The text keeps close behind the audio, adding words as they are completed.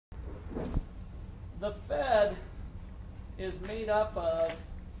the Fed is made up of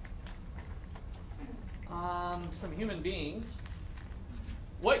some human beings.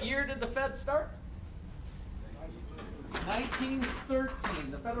 What year did the Fed start?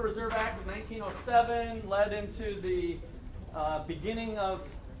 1913. The Federal Reserve Act of 1907 led into the beginning of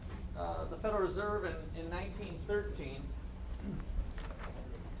the Federal Reserve in 1913.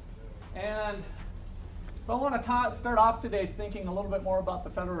 And so I want to start off today thinking a little bit more about the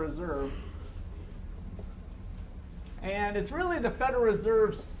Federal Reserve. And it's really the Federal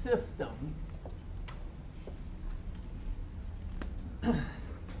Reserve system.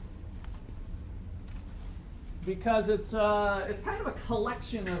 Because it's kind of a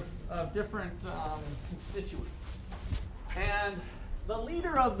collection of different constituents. And the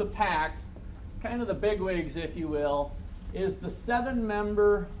leader of the pack, kind of the bigwigs, if you will, is the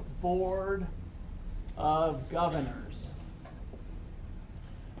 7-member Board of Governors.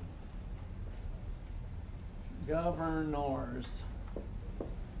 Governors.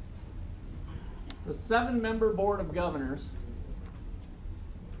 The 7-member Board of Governors.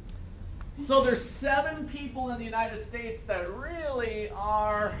 So there's 7 people in the United States that really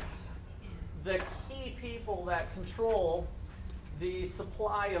are the key people that control the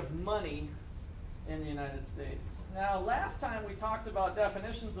supply of money in the United States. Now, last time we talked about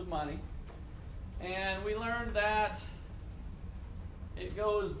definitions of money, and we learned that it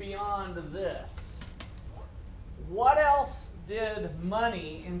goes beyond this. What else did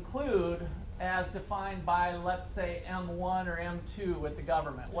money include as defined by, let's say, M1 or M2 with the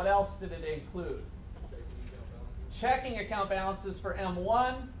government? What else did it include? Checking account balances for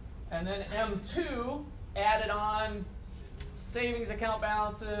M1, and then M2 added on savings account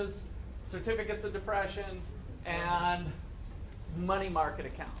balances, certificates of depression, and money market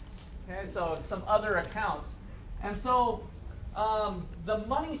accounts. Okay, so some other accounts. And so the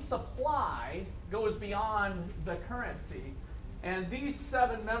money supply goes beyond the currency. And these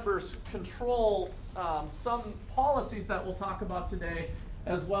 7 members control some policies that we'll talk about today,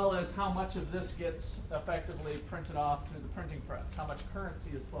 as well as how much of this gets effectively printed off through the printing press, how much currency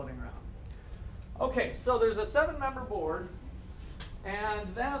is floating around. Okay, so there's a 7-member board, and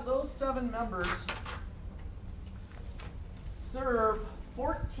those 7 members serve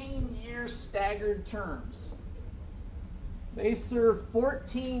 14-year staggered terms. They serve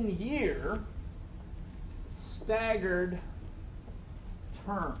 14-year staggered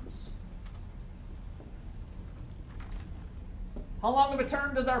terms. How long of a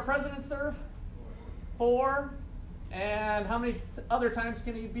term does our president serve? 4. And how many other times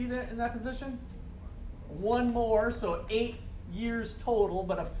can he be there in that position? 1 more, so 8 years total,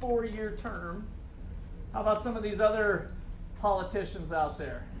 but a 4-year term. How about some of these other politicians out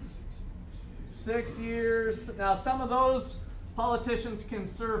there? 6 years. Now, some of those politicians can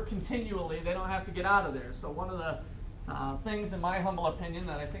serve continually. They don't have to get out of there. So one of the things, in my humble opinion,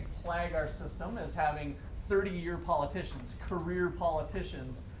 that I think plague our system is having 30-year politicians, career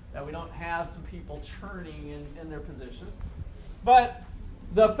politicians, that we don't have some people churning in their positions. But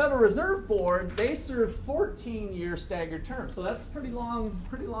the Federal Reserve Board, they serve 14-year staggered terms. So that's pretty long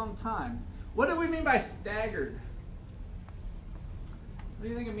time. What do we mean by staggered? What do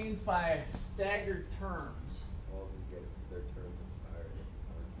you think it means by staggered terms? All of them get their terms expired.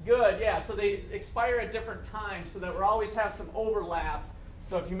 Good, yeah. So they expire at different times so that we'll always have some overlap.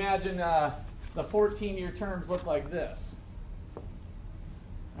 So if you imagine the 14-year terms look like this.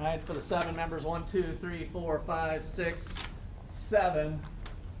 All right, for the 7 members, 1, 2, 3, 4, 5, 6, 7.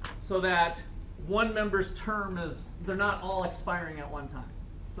 So that one member's term they're not all expiring at one time.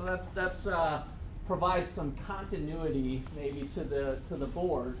 So that's provides some continuity maybe to the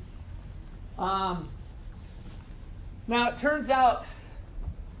board. Now it turns out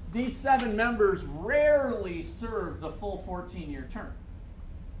these 7 members rarely serve the full 14-year term.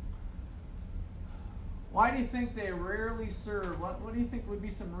 Why do you think they rarely serve? What do you think would be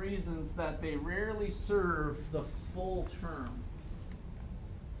some reasons that they rarely serve the full term?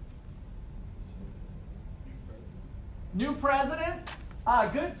 New president?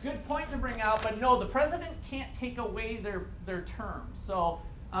 Good point to bring out, but no, the president can't take away their term. So,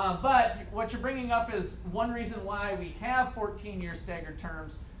 but what you're bringing up is one reason why we have 14-year staggered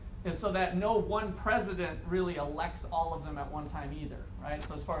terms is so that no one president really elects all of them at one time either, right?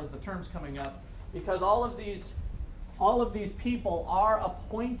 So as far as the terms coming up, because all of these people are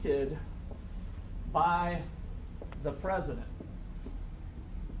appointed by the president.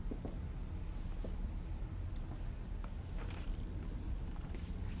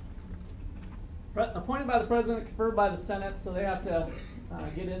 Appointed by the president, conferred by the Senate, so they have to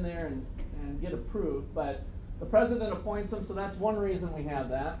get in there and get approved. But the president appoints them, so that's one reason we have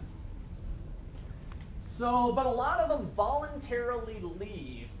that. So, but a lot of them voluntarily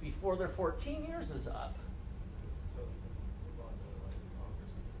leave before their 14 years is up. So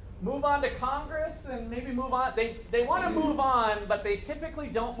Move on to Congress and maybe move on. They want to move on, but they typically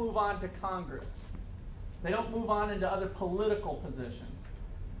don't move on to Congress. They don't move on into other political positions.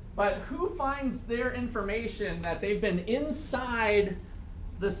 But who finds their information that they've been inside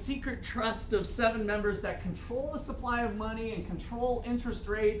the secret trust of 7 members that control the supply of money and control interest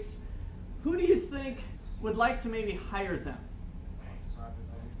rates? Who do you think would like to maybe hire them?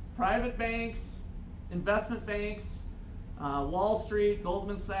 Private banks, investment banks, Wall Street,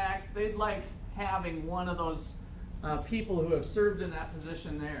 Goldman Sachs. They'd like having one of those people who have served in that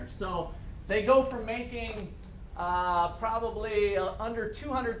position there. So they go from making probably under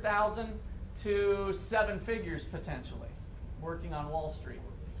 $200,000 to 7 figures potentially, working on Wall Street.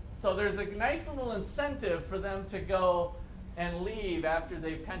 So there's a nice little incentive for them to go and leave after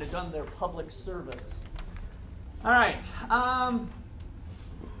they've kind of done their public service. All right.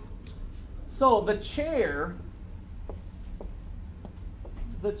 So the chair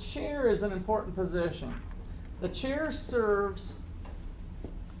is an important position. The chair serves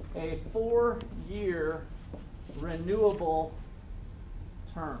a 4-year renewable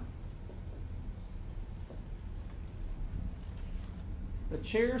term. The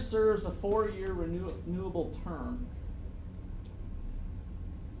chair serves a 4-year renewable term.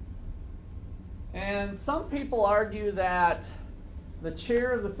 And some people argue that the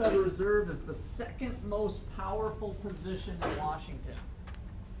chair of the Federal Reserve is the second most powerful position in Washington.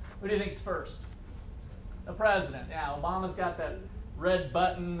 Who do you think's first? The president. Yeah, Obama's got that red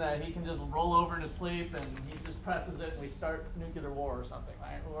button that he can just roll over into sleep and he just presses it and we start nuclear war or something,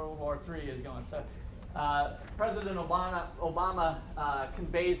 right? World War III is going. So President Obama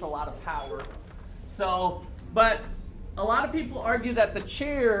conveys a lot of power. So, but a lot of people argue that the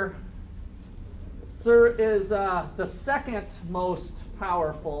chair is the second most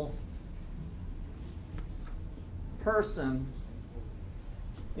powerful person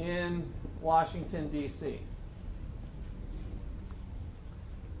in Washington, D.C.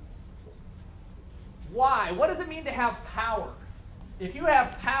 Why? What does it mean to have power? If you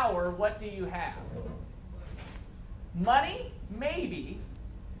have power, what do you have? Money? Maybe.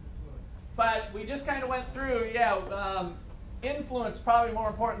 But we just kind of went through, influence probably more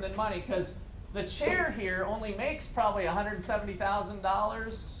important than money, because the chair here only makes probably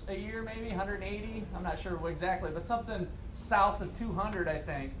 $170,000 a year, maybe $180. I'm not sure exactly, but something south of 200, I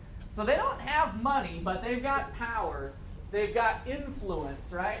think. So they don't have money, but they've got power. They've got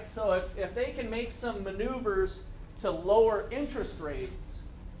influence, right? So if they can make some maneuvers to lower interest rates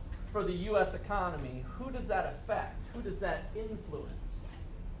for the U.S. economy, who does that affect? Who does that influence?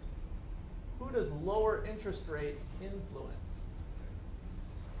 Who does lower interest rates influence?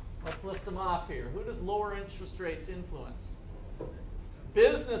 Let's list them off here. Who does lower interest rates influence?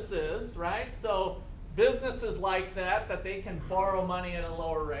 Businesses, right? So businesses like that they can borrow money at a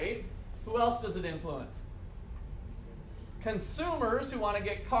lower rate. Who else does it influence? Consumers who want to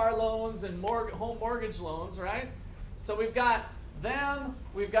get car loans and home mortgage loans, right? So we've got them.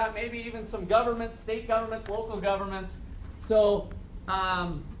 We've got maybe even some governments, state governments, local governments. So,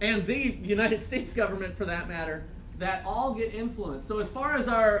 and the United States government for that matter, that all get influenced. So as far as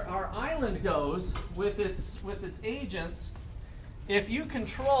our island goes with its agents, if you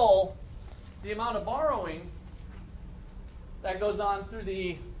control the amount of borrowing that goes on through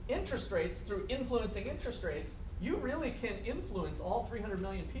the interest rates, through influencing interest rates, you really can influence all 300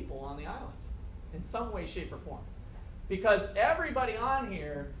 million people on the island in some way, shape, or form. Because everybody on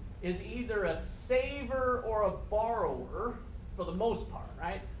here is either a saver or a borrower for the most part,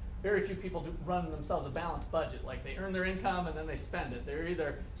 right? Very few people run themselves a balanced budget. Like they earn their income and then they spend it. They're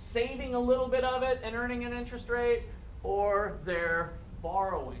either saving a little bit of it and earning an interest rate, or they're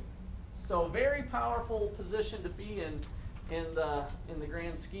borrowing. So very powerful position to be in the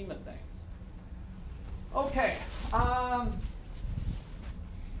grand scheme of things. Okay.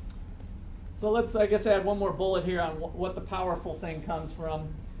 So let's, I guess, add one more bullet here on what the powerful thing comes from.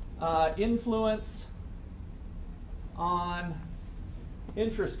 Influence on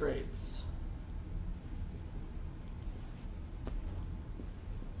interest rates,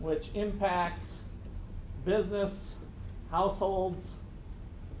 which impacts business, households,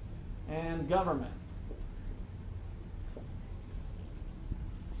 and government.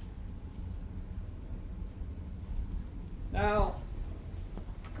 Now,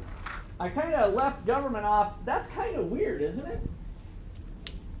 I kind of left government off. That's kind of weird, isn't it?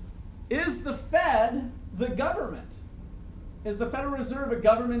 Is the Fed the government? Is the Federal Reserve a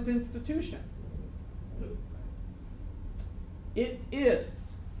government institution? It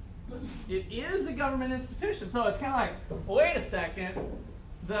is. It is a government institution. So it's kind of like, wait a second,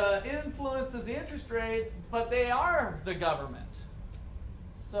 the influence is the interest rates, but they are the government.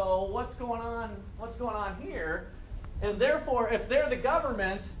 So what's going on here? And therefore, if they're the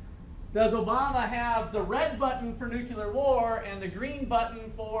government, does Obama have the red button for nuclear war and the green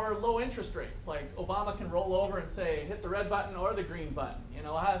button for low interest rates? Like Obama can roll over and say, hit the red button or the green button. You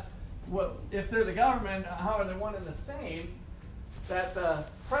know, if they're the government, how are they one and the same? That the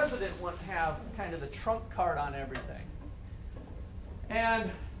president wouldn't have kind of the trump card on everything.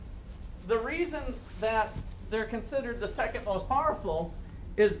 And the reason that they're considered the second most powerful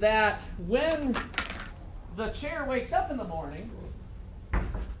is that when the chair wakes up in the morning,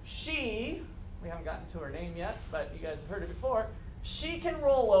 we haven't gotten to her name yet, but you guys have heard it before, she can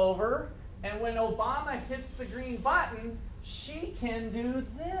roll over, and when Obama hits the green button, she can do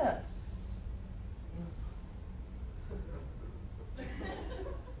this.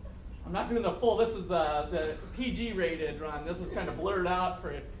 I'm not doing the full, this is the PG rated run. This is kind of blurred out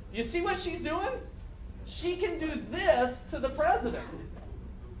for you. Do you see what she's doing? She can do this to the president.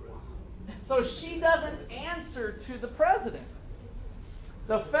 So she doesn't answer to the president.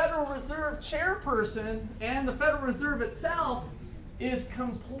 The Federal Reserve chairperson and the Federal Reserve itself is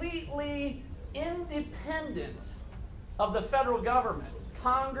completely independent of the federal government.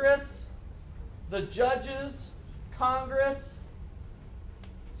 Congress, the judges, Congress,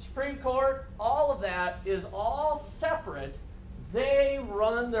 Supreme Court, all of that is all separate. They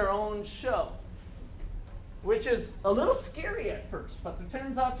run their own show, which is a little scary at first, but there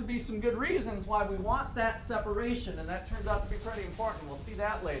turns out to be some good reasons why we want that separation, and that turns out to be pretty important. We'll see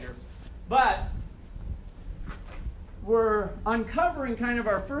that later. But we're uncovering kind of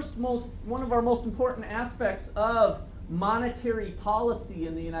one of our most important aspects of monetary policy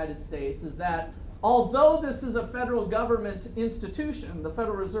in the United States is that although this is a federal government institution, the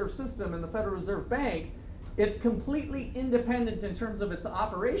Federal Reserve System and the Federal Reserve Bank, it's completely independent in terms of its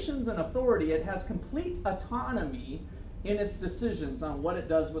operations and authority. It has complete autonomy in its decisions on what it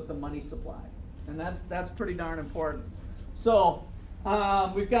does with the money supply. And that's pretty darn important. So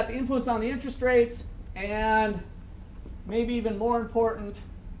we've got the influence on the interest rates, and maybe even more important,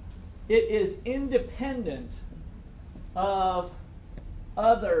 it is independent of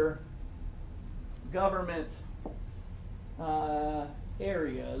other government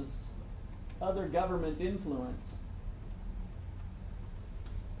areas, other government influence.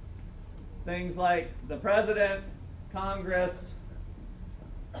 Things like the president, Congress,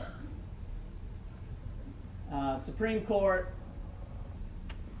 Supreme Court.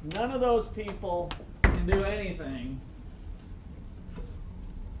 None of those people can do anything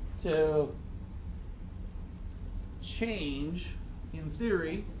to change, in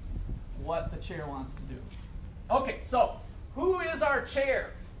theory, what the chair wants to do. Okay, so who is our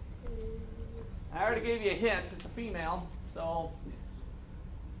chair? I already gave you a hint. It's a female. So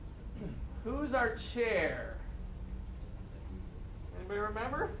who's our chair? Does anybody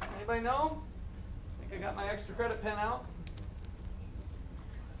remember? Anybody know? I think I got my extra credit pen out.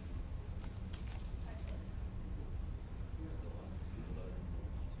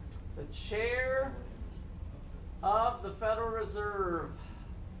 The chair of the Federal Reserve.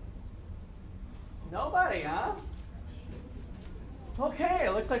 Nobody, huh? Okay,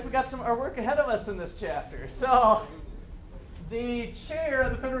 it looks like we got our work ahead of us in this chapter. So, the chair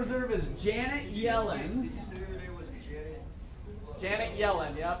of the Federal Reserve is Janet Yellen. Did you say her name was Janet? Janet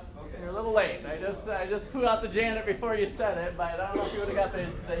Yellen, yep. Okay. You're a little late. I just threw out the Janet before you said it, but I don't know if you would have got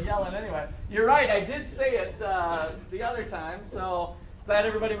the Yellen anyway. You're right, I did say it the other time, so glad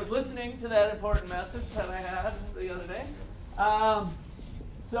everybody was listening to that important message that I had the other day.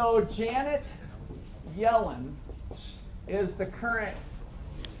 So Janet Yellen is the current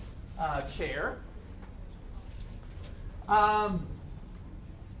chair.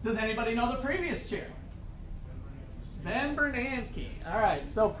 Does anybody know the previous chair? Ben Bernanke. All right,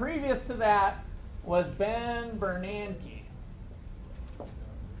 so previous to that was Ben Bernanke.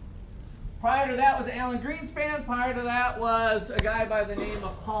 Prior to that was Alan Greenspan. Prior to that was a guy by the name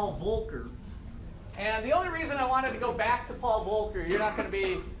of Paul Volcker. And the only reason I wanted to go back to Paul Volcker, you're not going to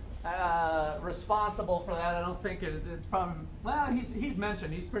be responsible for that. I don't think it's probably, well, he's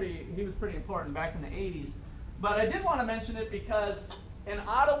mentioned. He was pretty important back in the 80s. But I did want to mention it because an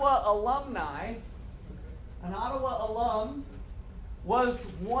Ottawa alum was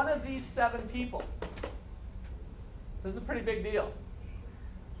one of these 7 people. This is a pretty big deal.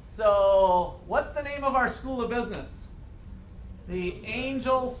 So what's the name of our School of Business? The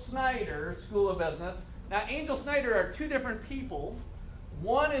Angel Snyder School of Business. Now, Angel Snyder are 2 different people.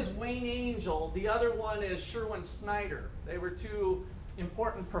 One is Wayne Angel. The other one is Sherwin Snyder. They were 2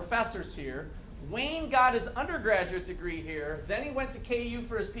 important professors here. Wayne got his undergraduate degree here, then he went to KU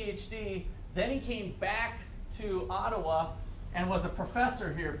for his PhD, then he came back to Ottawa and was a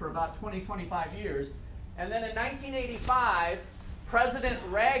professor here for about 20, 25 years. And then in 1985, President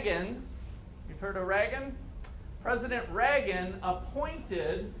Reagan, you've heard of Reagan? President Reagan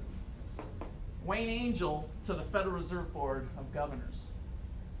appointed Wayne Angell to the Federal Reserve Board of Governors.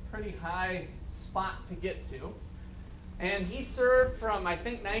 Pretty high spot to get to. And he served from, I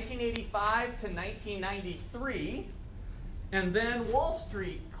think, 1985 to 1993. And then Wall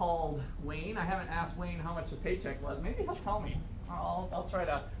Street called Wayne. I haven't asked Wayne how much the paycheck was. Maybe he'll tell me. I'll try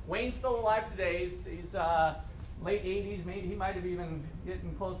to. Wayne's still alive today. He's late 80s. Maybe he might have even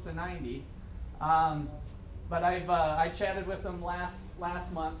getting close to 90. But I chatted with him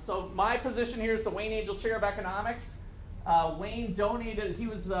last month. So my position here is the Wayne Angell Chair of Economics. Wayne donated, he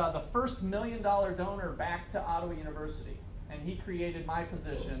was the first $1 million donor back to Ottawa University. And he created my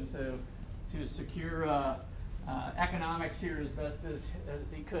position to secure economics here as best as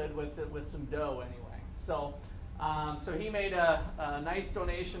he could with some dough anyway. So, so he made a nice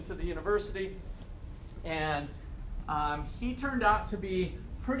donation to the university. And he turned out to be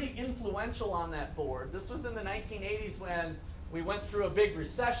pretty influential on that board. This was in the 1980s when we went through a big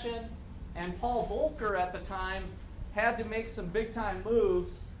recession. And Paul Volcker at the time had to make some big-time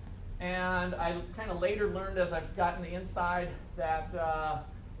moves, and I kind of later learned as I've gotten the inside that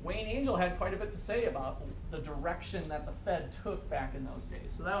Wayne Angell had quite a bit to say about the direction that the Fed took back in those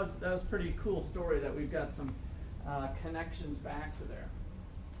days. So that was a pretty cool story that we've got some connections back to there.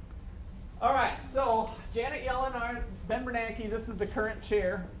 All right, so Janet Yellen, Ben Bernanke, this is the current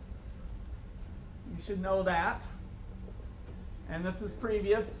chair. You should know that. And this is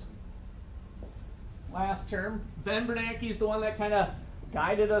previous. Last term. Ben Bernanke is the one that kind of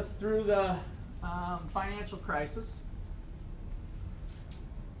guided us through the financial crisis.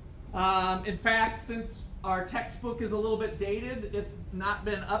 In fact, since our textbook is a little bit dated, it's not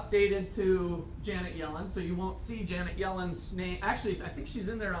been updated to Janet Yellen, so you won't see Janet Yellen's name. Actually, I think she's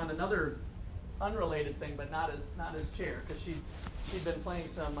in there on another unrelated thing, but not as chair, because she'd been playing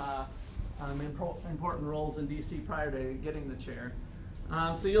some important roles in DC prior to getting the chair.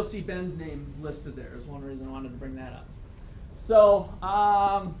 So you'll see Ben's name listed there is one reason I wanted to bring that up. So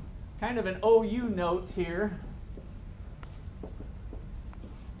kind of an OU note here.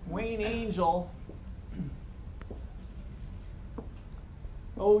 Wayne Angell,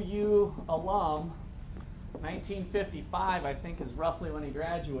 OU alum, 1955 I think is roughly when he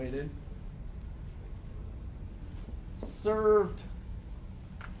graduated. Served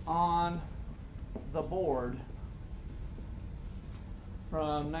on the board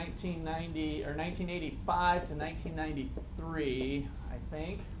from 1985 to 1993, I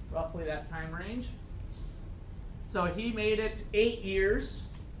think, roughly that time range. So he made it 8 years,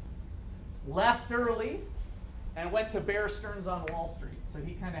 left early, and went to Bear Stearns on Wall Street. So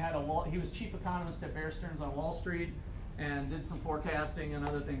he kind of had he was chief economist at Bear Stearns on Wall Street and did some forecasting and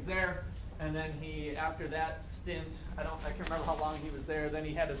other things there. And then he, after that stint, I can remember how long he was there, then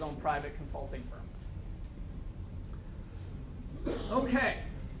he had his own private consulting firm. Okay.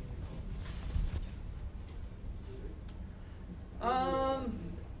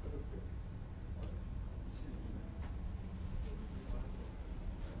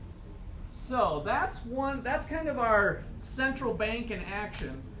 So that's kind of our central bank in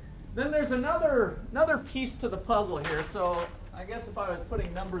action. Then there's another piece to the puzzle here. So I guess if I was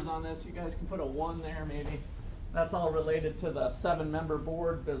putting numbers on this, you guys can put a 1 there maybe. That's all related to the 7-member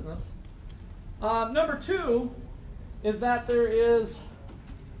board business. Number 2 is that there is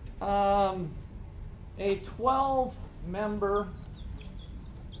a 12-member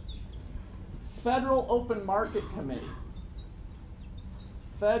Federal Open Market Committee.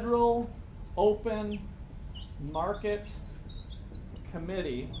 Federal Open Market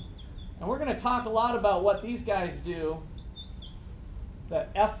Committee. And we're going to talk a lot about what these guys do. The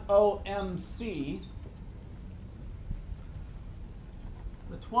FOMC.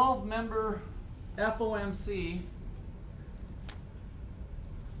 The 12-member FOMC,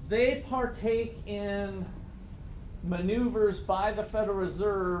 they partake in maneuvers by the Federal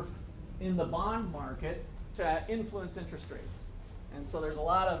Reserve in the bond market to influence interest rates. And so there's a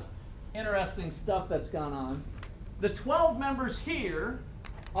lot of interesting stuff that's gone on. The 12 members here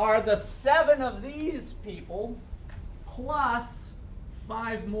are the 7 of these people plus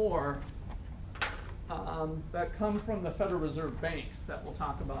 5 more that come from the Federal Reserve banks that we'll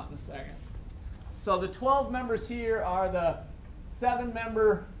talk about in a second. So the 12 members here are the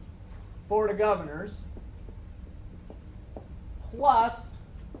 7-member Board of Governors plus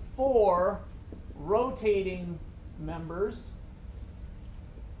 4 rotating members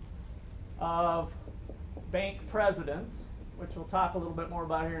of bank presidents, which we'll talk a little bit more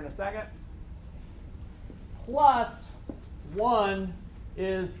about here in a second, plus 1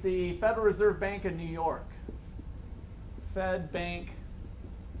 is the Federal Reserve Bank of New York. Fed Bank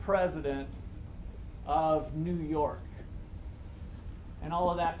President of New York. And all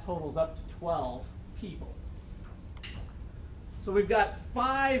of that totals up to 12 people. So we've got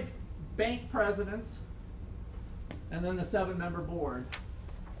 5 bank presidents and then the 7-member board.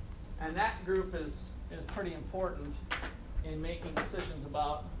 And that group is pretty important in making decisions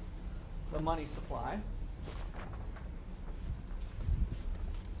about the money supply.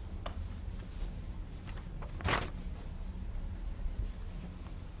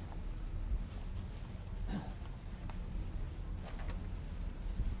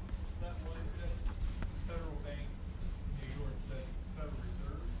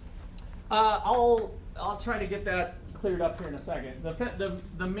 I'll try to get that cleared up here in a second.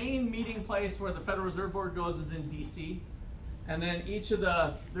 The main meeting place where the Federal Reserve Board goes is in D.C. And then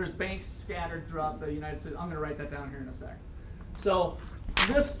there's banks scattered throughout the United States. I'm going to write that down here in a sec. So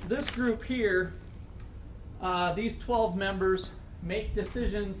this group here, these 12 members make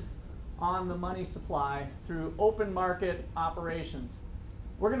decisions on the money supply through open market operations.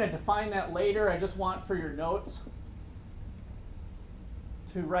 We're going to define that later. I just want for your notes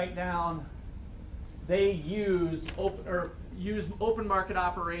to write down they use open market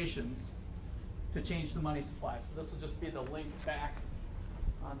operations to change the money supply. So this will just be the link back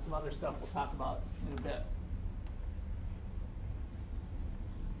on some other stuff we'll talk about in a bit.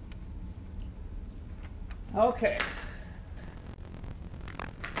 Okay.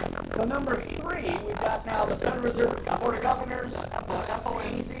 So number 3, we've got now the Federal Reserve Board of Governors, the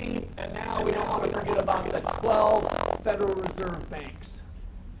FOMC, and now we don't want to forget about the 12 Federal Reserve banks,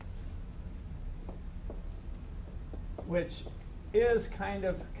 which is kind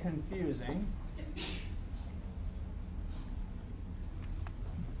of confusing.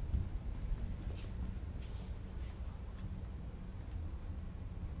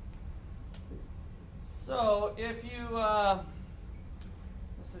 So if you,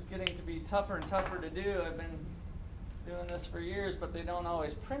 this is getting to be tougher and tougher to do. I've been doing this for years, but they don't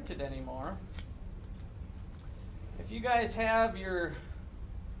always print it anymore. If you guys have your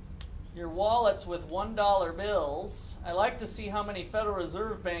wallets with $1 bills, I like to see how many Federal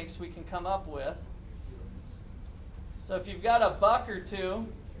Reserve banks we can come up with. So if you've got a buck or two,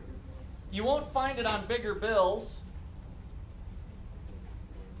 you won't find it on bigger bills.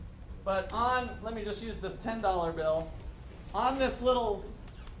 But let me just use this $10 bill. On this little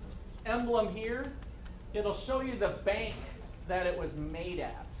emblem here, it'll show you the bank that it was made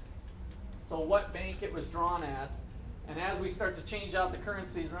at. So what bank it was drawn at. And as we start to change out the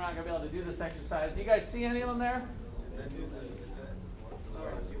currencies, we're not going to be able to do this exercise. Do you guys see any of them there?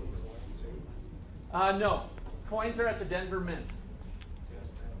 No. Coins are at the Denver Mint.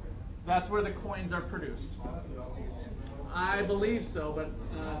 That's where the coins are produced. I believe so, but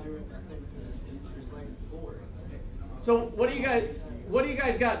so what do you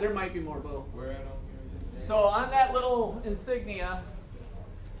guys got? There might be more, Bo. So on that little insignia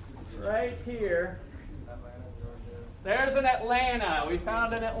right here, there's an Atlanta. We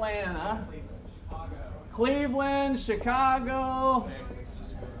found an Atlanta. Cleveland, Chicago,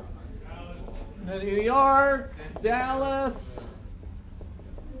 New York, Dallas,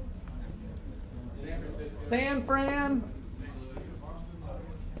 San Fran,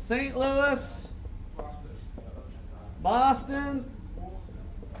 St. Louis, Boston.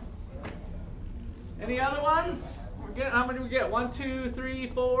 Any other ones? How many do we get? 1, 2, 3,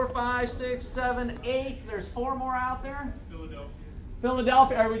 4, 5, 6, 7, 8. There's 4 more out there.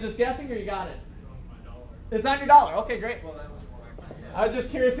 Philadelphia. Are we just guessing or you got it? It's on your dollar. Okay, great. I was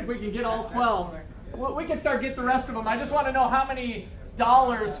just curious if we can get all 12. Well, we can start getting the rest of them. I just want to know how many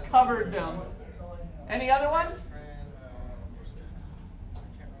dollars covered them. Any other ones?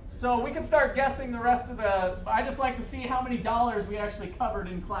 So we can start guessing the rest of the, I just like to see how many dollars we actually covered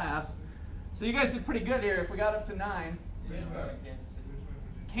in class. So you guys did pretty good here if we got up to 9.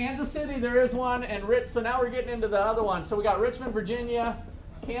 Kansas City, there is one, and so now we're getting into the other one. So we got Richmond, Virginia,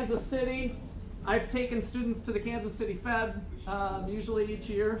 Kansas City. I've taken students to the Kansas City Fed usually each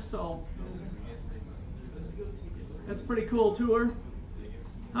year, so that's a pretty cool tour.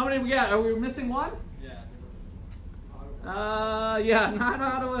 How many we got? Are we missing one? Yeah, not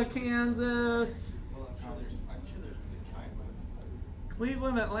Ottawa, Kansas.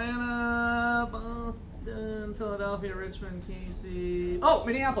 Cleveland, Atlanta, Boston, Philadelphia, Richmond, KC. Oh,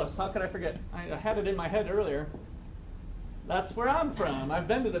 Minneapolis. How could I forget? I had it in my head earlier. That's where I'm from. I've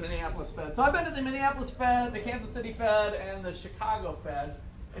been to the Minneapolis Fed. So I've been to the Minneapolis Fed, the Kansas City Fed, and the Chicago Fed.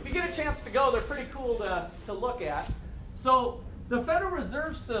 If you get a chance to go, they're pretty cool to look at. So the Federal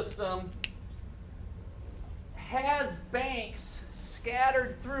Reserve System has banks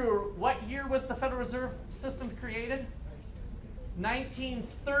scattered through. What year was the Federal Reserve System created?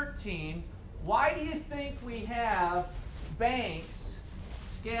 1913. Why do you think we have banks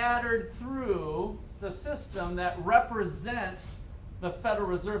scattered through the system that represent the Federal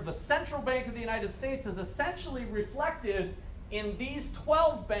Reserve? The central bank of the United States is essentially reflected in these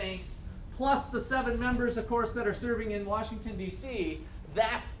 12 banks, plus the 7 members, of course, that are serving in Washington, D.C.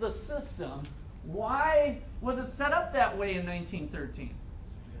 That's the system. Why was it set up that way in 1913?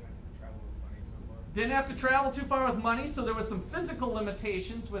 Didn't have to travel too far with money, so there was some physical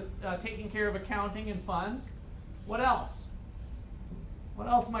limitations with taking care of accounting and funds. What else? What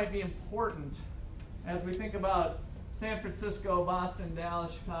else might be important as we think about San Francisco, Boston,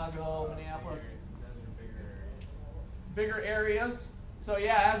 Dallas, Chicago, Minneapolis? Bigger areas. So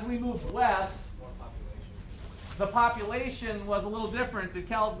yeah, as we moved west, the population was a little different.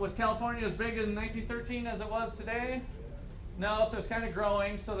 Was California as big in 1913 as it was today? No, so it's kind of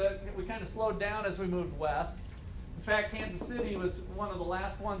growing, so that we kind of slowed down as we moved west. In fact, Kansas City was one of the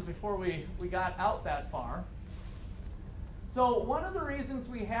last ones before we got out that far. So one of the reasons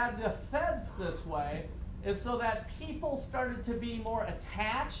we had the feds this way is so that people started to be more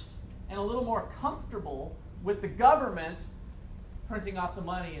attached and a little more comfortable with the government printing off the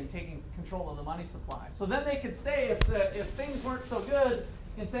money and taking control of the money supply. So then they could say if things weren't so good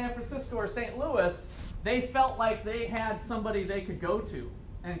in San Francisco or St. Louis, they felt like they had somebody they could go to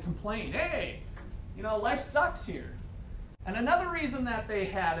and complain, hey, you know, life sucks here. And another reason that they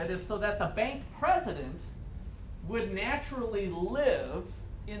had it is so that the bank president would naturally live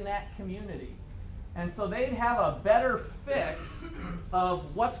in that community. And so they'd have a better fix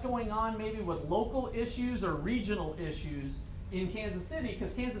of what's going on maybe with local issues or regional issues in Kansas City,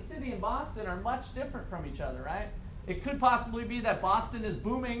 because Kansas City and Boston are much different from each other, right? It could possibly be that Boston is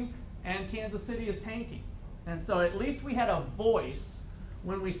booming and Kansas City is tanking. And so at least we had a voice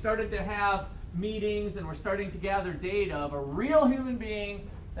when we started to have meetings and we're starting to gather data of a real human being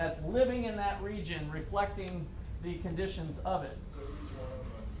that's living in that region, reflecting the conditions of it. So each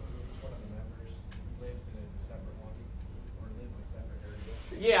one of the members lives in a separate one, or lives in a separate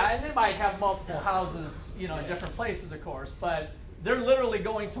area? Yeah, and they might have multiple houses, you know, in different places, of course, but they're literally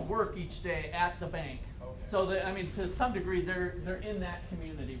going to work each day at the bank. Okay. So that, I mean, to some degree, they're in that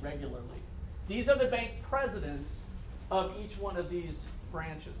community regularly. These are the bank presidents of each one of these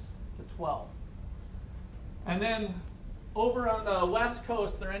branches, the 12. And then over on the West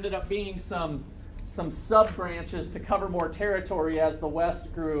Coast, there ended up being some sub-branches to cover more territory as the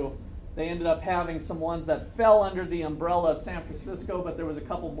West grew. They ended up having some ones that fell under the umbrella of San Francisco, but there was a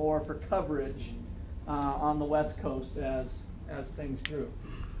couple more for coverage on the West Coast as things grew.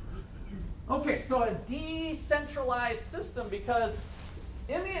 Okay, so a decentralized system, because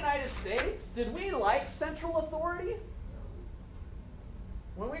in the United States, did we like central authority?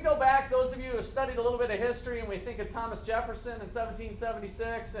 When we go back, those of you who have studied a little bit of history, and we think of Thomas Jefferson in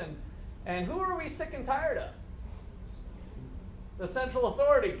 1776, and who are we sick and tired of? The central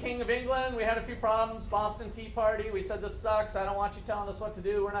authority. King of England, we had a few problems. Boston Tea Party, we said this sucks. I don't want you telling us what to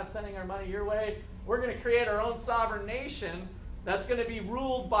do. We're not sending our money your way. We're going to create our own sovereign nation that's going to be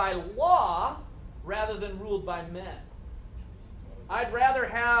ruled by law rather than ruled by men. I'd rather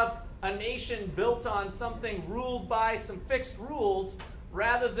have a nation built on something ruled by some fixed rules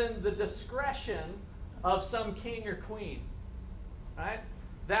rather than the discretion of some king or queen. Right?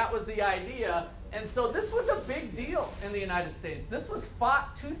 That was the idea. And so this was a big deal in the United States. This was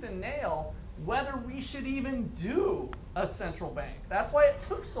fought tooth and nail whether we should even do a central bank. That's why it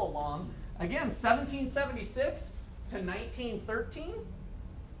took so long. Again, 1776 to 1913,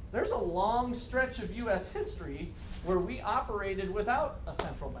 there's a long stretch of U.S. history where we operated without a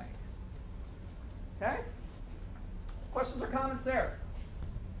central bank. Okay? Questions or comments there?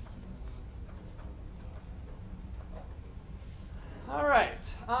 All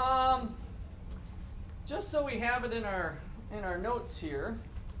right. Just so we have it in our notes here,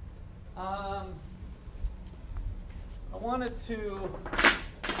 I wanted to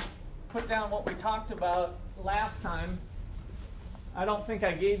put down what we talked about last time. I don't think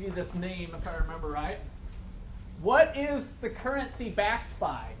I gave you this name, if I remember right. What is the currency backed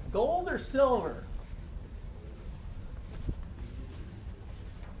by? Gold or silver?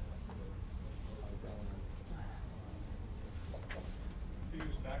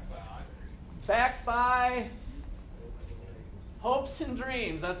 Backed by hopes and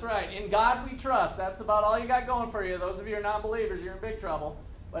dreams. That's right. In God we trust. That's about all you got going for you. Those of you who are non-believers, you're in big trouble.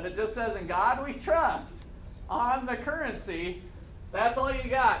 But it just says, in God we trust. On the currency, That's all you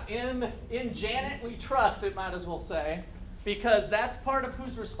got. In Janet we trust, it might as well say, because that's part of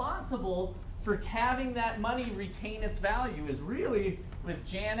who's responsible for having that money retain its value is really with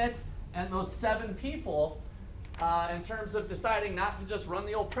Janet and those 7 people in terms of deciding not to just run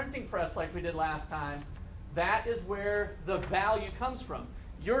the old printing press like we did last time. That is where the value comes from.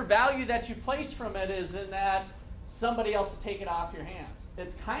 Your value that you place from it is in that somebody else will take it off your hands.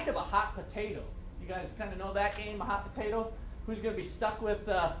 It's kind of a hot potato. You guys kind of know that game, a hot potato? Who's going to be stuck with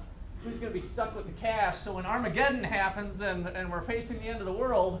the cash? So when Armageddon happens and we're facing the end of the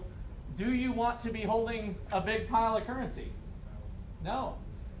world, do you want to be holding a big pile of currency? No.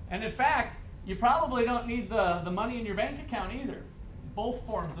 And in fact, you probably don't need the money in your bank account either. Both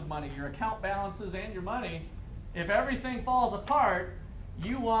forms of money, your account balances and your money. If everything falls apart,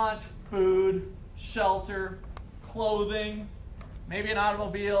 you want food, shelter, clothing, maybe an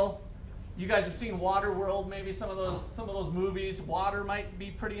automobile. You guys have seen Waterworld, maybe some of those movies. Water might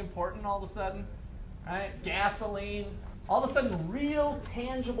be pretty important all of a sudden, right? Gasoline. All of a sudden, real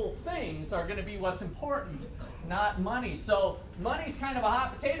tangible things are going to be what's important, not money. So money's kind of a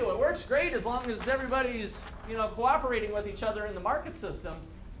hot potato. It works great as long as everybody's cooperating with each other in the market system,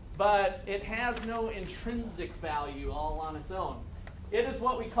 but it has no intrinsic value all on its own. It is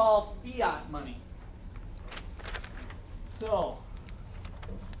what we call fiat money. So,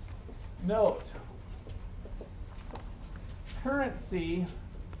 note, currency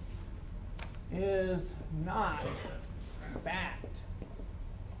is not backed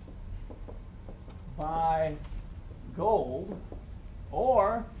by gold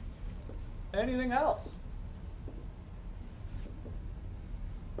or anything else.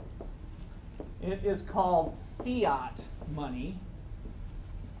 It is called fiat money.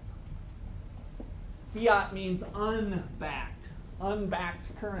 Fiat means unbacked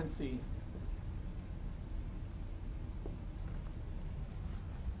currency.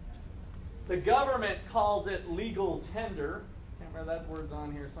 The government calls it legal tender. Can't remember, that word's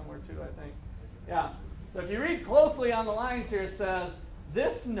on here somewhere too, I think. Yeah. So if you read closely on the lines here, it says,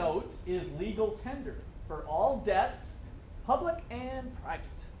 this note is legal tender for all debts, public and private.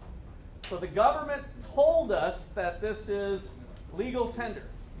 So the government told us that this is legal tender.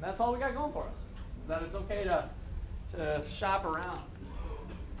 And that's all we got going for us, is that it's okay to shop around.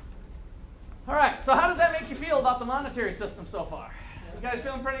 All right, so how does that make you feel about the monetary system so far? You guys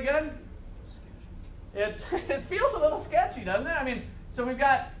feeling pretty good? It feels a little sketchy, doesn't it? I mean, so we've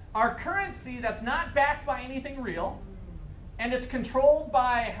got our currency that's not backed by anything real, and it's controlled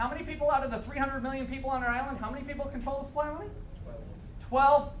by how many people out of the 300 million people on our island? How many people control the supply of money?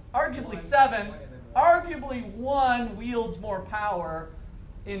 12, arguably 7. Arguably 1 wields more power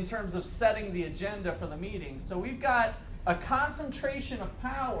in terms of setting the agenda for the meeting. So we've got a concentration of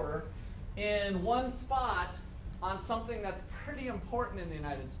power in one spot on something that's pretty important in the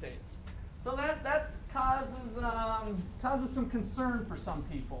United States. So that causes some concern for some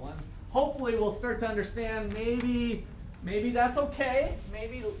people, and hopefully we'll start to understand maybe that's okay.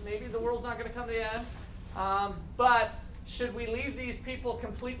 Maybe the world's not going to come to the end. But should we leave these people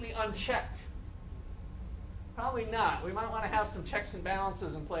completely unchecked? Probably not. We might want to have some checks and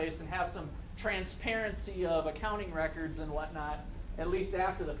balances in place and have some transparency of accounting records and whatnot, at least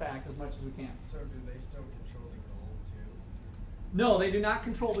after the fact, as much as we can. So do they still control the gold too? No, they do not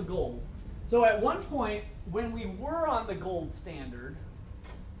control the gold. So at one point, when we were on the gold standard,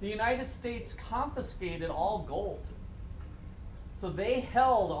 the United States confiscated all gold. So they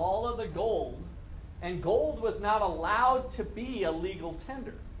held all of the gold, and gold was not allowed to be a legal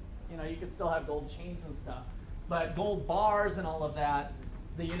tender. You could still have gold chains and stuff, but gold bars and all of that,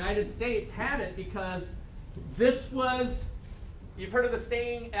 the United States had it because this was, you've heard of the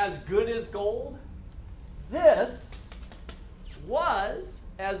saying, as good as gold? This was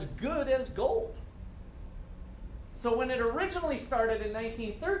as good as gold. So when it originally started in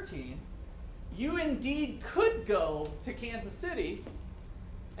 1913, you indeed could go to Kansas City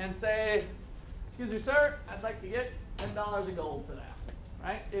and say, excuse me, sir, I'd like to get $10 of gold for that.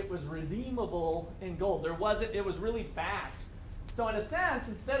 Right? It was redeemable in gold. It was really backed. So in a sense,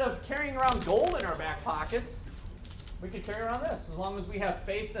 instead of carrying around gold in our back pockets, we could carry around this. As long as we have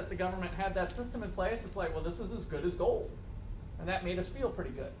faith that the government had that system in place, it's like, well, this is as good as gold. And that made us feel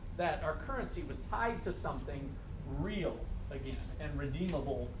pretty good, that our currency was tied to something real again and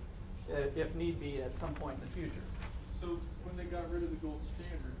redeemable if need be at some point in the future. So when they got rid of the gold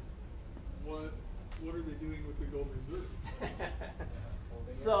standard, what are they doing with the gold reserve?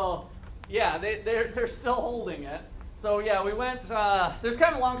 So yeah, they're still holding it. So yeah, we went, there's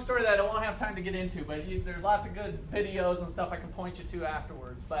kind of a long story that I won't have time to get into, but there's lots of good videos and stuff I can point you to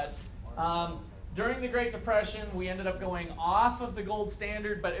afterwards. But During the Great Depression, we ended up going off of the gold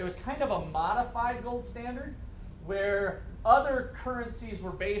standard, but it was kind of a modified gold standard where other currencies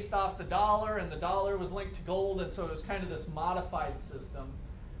were based off the dollar and the dollar was linked to gold, and so it was kind of this modified system.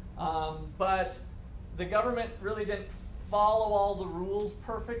 But the government really didn't follow all the rules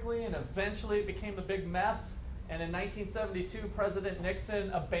perfectly, and eventually it became a big mess. And in 1972, President Nixon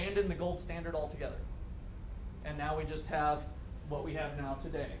abandoned the gold standard altogether. And now we just have what we have now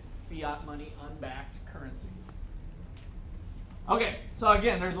today, fiat money, unbacked currency. Okay, so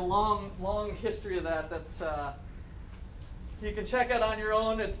again, there's a long, long history of that. That's you can check out on your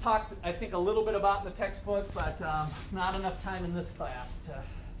own. It's talked, I think, a little bit about in the textbook, but not enough time in this class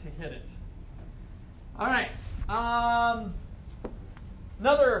to hit it. All right.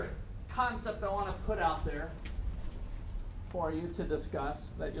 Another concept I want to put out there for you to discuss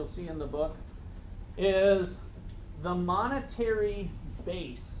that you'll see in the book is the monetary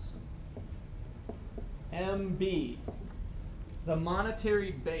base. MB. The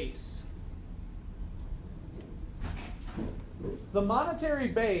monetary base. The monetary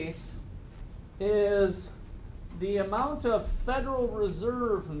base is the amount of Federal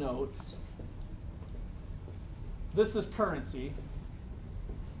Reserve notes. This is currency,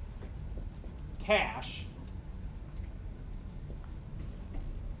 cash,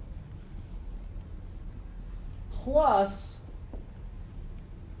 plus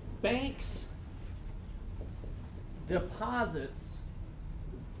banks' deposits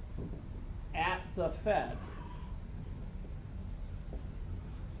at the Fed.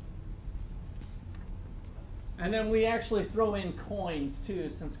 And then we actually throw in coins too,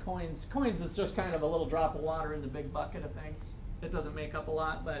 since coins is just kind of a little drop of water in the big bucket of things. It doesn't make up a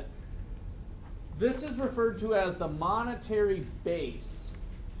lot, but this is referred to as the monetary base.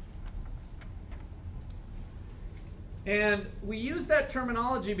 And we use that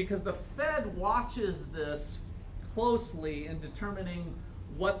terminology because the Fed watches this closely in determining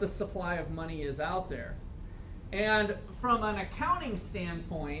what the supply of money is out there. And from an accounting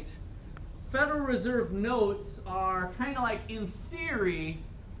standpoint, Federal Reserve notes are kind of like, in theory,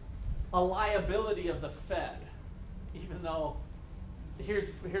 a liability of the Fed, even though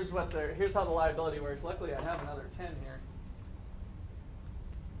here's how the liability works. Luckily, I have another 10 here.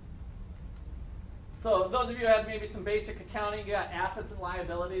 So those of you who have maybe some basic accounting, you got assets and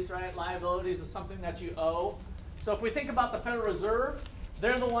liabilities, right? Liabilities is something that you owe. So if we think about the Federal Reserve,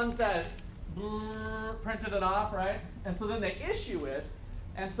 they're the ones that printed it off, right? And so then they issue it.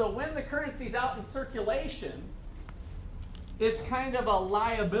 And so when the currency's out in circulation, it's kind of a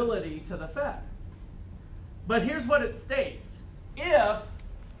liability to the Fed. But here's what it states. If,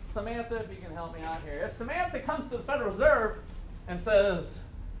 Samantha, if you can help me out here, if Samantha comes to the Federal Reserve and says,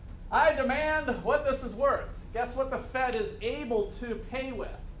 I demand what this is worth, guess what the Fed is able to pay with?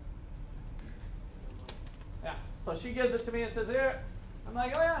 Yeah, so she gives it to me and says, here. I'm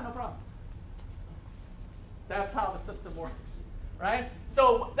like, oh yeah, no problem. That's how the system works. Right?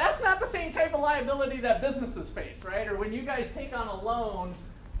 So that's not the same type of liability that businesses face, right? Or when you guys take on a loan,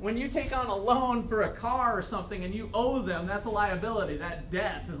 when you take on a loan for a car or something and you owe them, that's a liability. That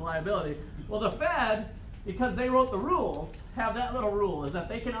debt is a liability. Well, the Fed, because they wrote the rules, have that little rule, is that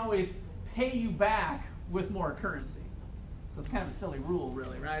they can always pay you back with more currency. So it's kind of a silly rule,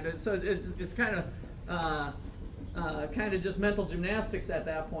 really, right? So it's kind of just mental gymnastics at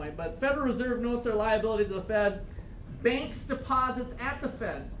that point. But Federal Reserve notes are liabilities of the Fed. Banks' deposits at the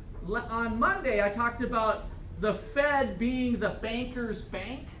Fed. On Monday, I talked about the Fed being the banker's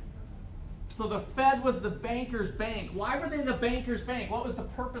bank. So the Fed was the banker's bank. Why were they the banker's bank? What was the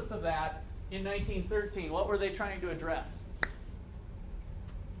purpose of that in 1913? What were they trying to address?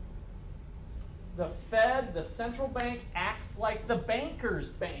 The Fed, the central bank, acts like the banker's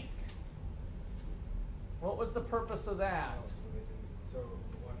bank. What was the purpose of that? So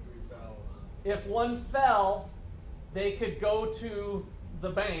one group fell. If one fell, they could go to the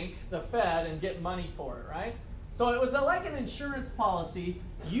bank, the Fed, and get money for it, right? So it was like an insurance policy.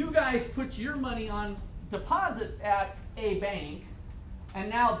 You guys put your money on deposit at a bank, and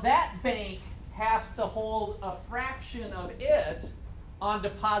now that bank has to hold a fraction of it on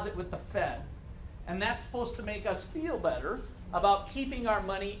deposit with the Fed. And that's supposed to make us feel better about keeping our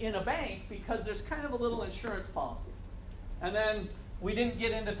money in a bank because there's kind of a little insurance policy. And then we didn't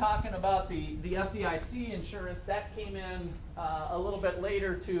get into talking about the FDIC insurance. That came in a little bit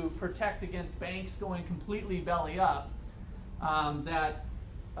later to protect against banks going completely belly up. That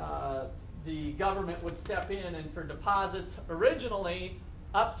the government would step in, and for deposits originally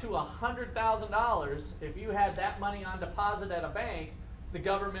up to $100,000, if you had that money on deposit at a bank, the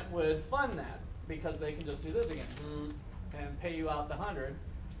government would fund that because they can just do this again and pay you out the 100.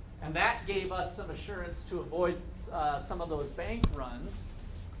 And that gave us some assurance to avoid some of those bank runs.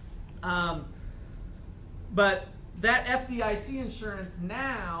 But that FDIC insurance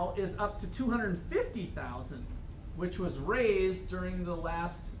now is up to $250,000, which was raised during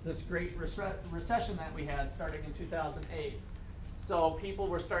this great recession that we had starting in 2008. So people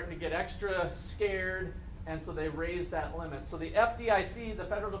were starting to get extra scared, and so they raised that limit. So the FDIC, the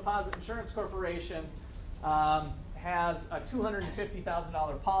Federal Deposit Insurance Corporation, has a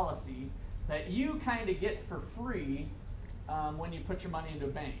 $250,000 policy that you kind of get for free when you put your money into a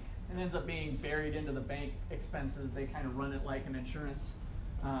bank. It ends up being buried into the bank expenses. They kind of run it like an insurance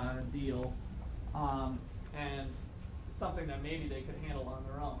deal, and something that maybe they could handle on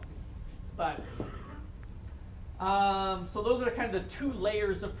their own. But so those are kind of the two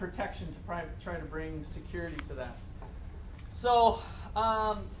layers of protection to try to bring security to that. So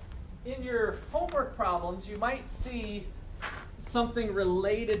in your homework problems, you might see something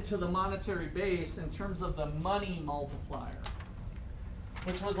related to the monetary base in terms of the money multiplier,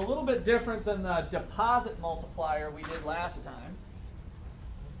 which was a little bit different than the deposit multiplier we did last time.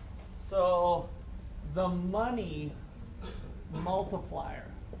 So the money multiplier,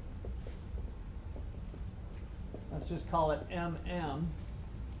 let's just call it MM.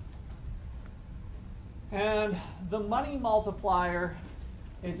 And the money multiplier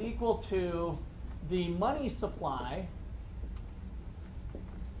is equal to the money supply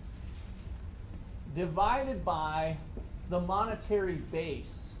divided by the monetary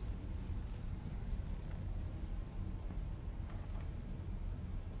base.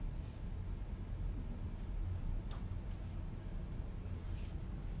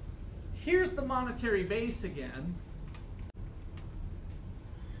 Here's the monetary base again.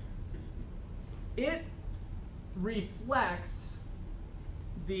 It reflects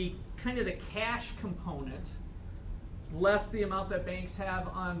the kind of the cash component, less the amount that banks have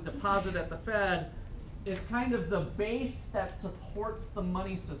on deposit at the Fed. It's kind of the base that supports the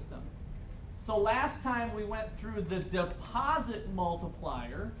money system. So last time we went through the deposit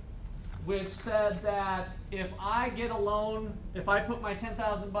multiplier, which said that if I get a loan, if I put my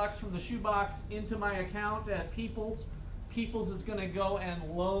 10,000 bucks from the shoebox into my account at People's is going to go and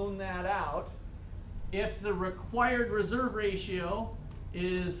loan that out. If the required reserve ratio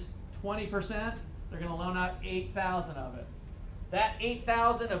is 20%, they're going to loan out 8,000 of it. That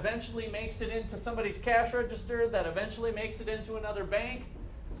 8,000 eventually makes it into somebody's cash register, that eventually makes it into another bank.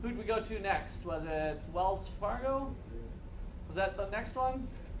 Who'd we go to next? Was it Wells Fargo? Was that the next one?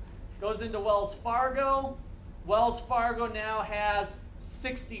 Goes into Wells Fargo. Wells Fargo now has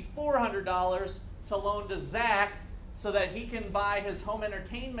 $6,400 to loan to Zach so that he can buy his home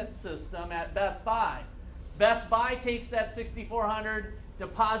entertainment system at Best Buy. Best Buy takes that $6,400,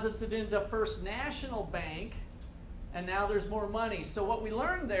 deposits it into First National Bank, and now there's more money. So what we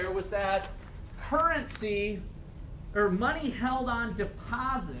learned there was that currency or money held on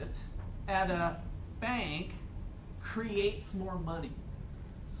deposit at a bank creates more money.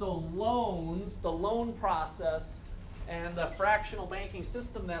 So loans, the loan process, and the fractional banking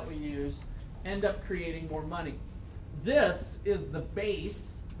system that we use end up creating more money. This is the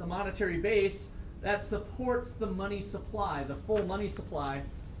base, the monetary base, that supports the money supply, the full money supply.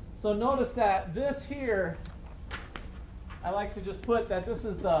 So notice that this here, I like to just put that this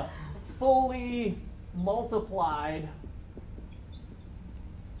is the fully multiplied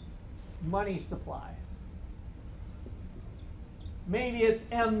money supply. Maybe it's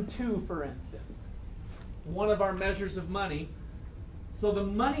M2, for instance, one of our measures of money. So the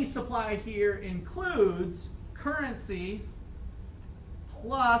money supply here includes currency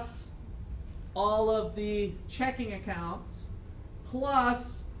plus all of the checking accounts,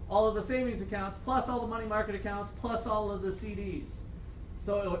 plus all of the savings accounts, plus all the money market accounts, plus all of the CDs.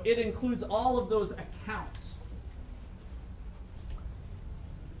 So it includes all of those accounts.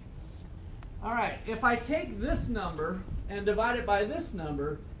 All right, if I take this number and divide it by this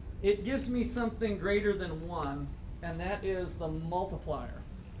number, it gives me something greater than 1, and that is the multiplier.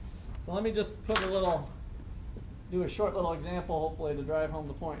 So let me just do a short little example, hopefully, to drive home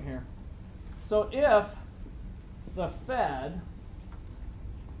the point here. So if the Fed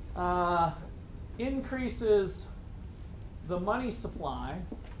increases the money supply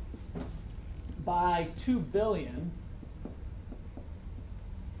by $2 billion,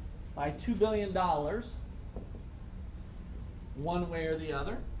 one way or the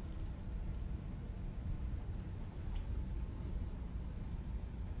other,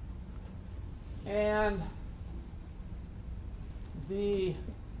 and the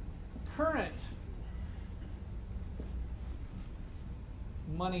current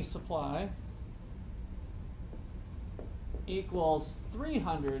money supply equals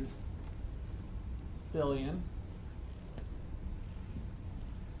 300 billion.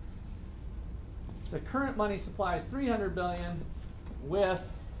 The current money supply is 300 billion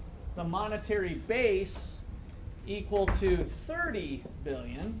with the monetary base equal to 30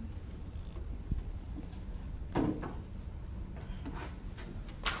 billion.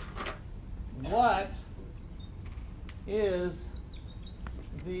 What is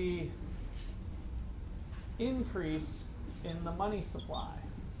the increase in the money supply?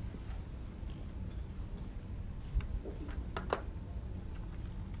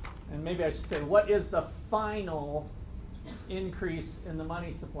 And maybe I should say, what is the final increase in the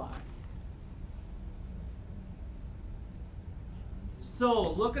money supply?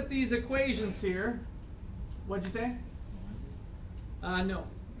 So look at these equations here. What'd you say? No,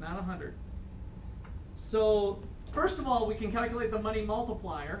 not 100. So first of all, we can calculate the money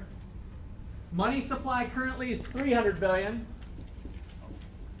multiplier. Money supply currently is 300 billion.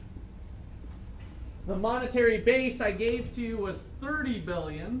 The monetary base I gave to you was 30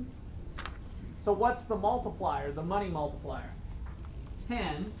 billion. So what's the multiplier, the money multiplier?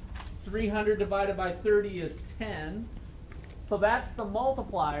 10. 300 divided by 30 is 10. So that's the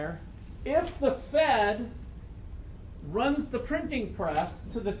multiplier. If the Fed runs the printing press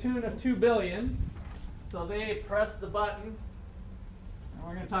to the tune of 2 billion, so they press the button, and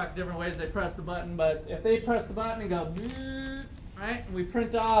we're going to talk different ways they press the button, but if they press the button and go, right, and we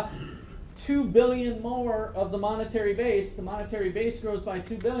print off 2 billion more of the monetary base grows by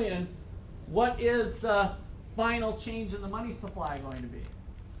 2 billion, what is the final change in the money supply going to be?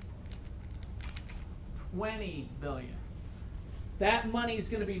 20 billion. That money is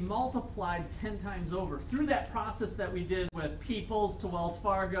going to be multiplied 10 times over through that process that we did with People's to Wells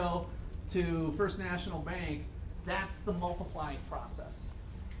Fargo to First National Bank. That's the multiplying process.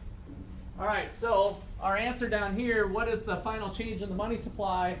 All right, so our answer down here, what is the final change in the money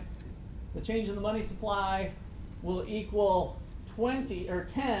supply? The change in the money supply will equal 20 or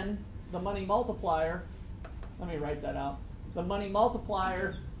 10, the money multiplier. Let me write that out. The money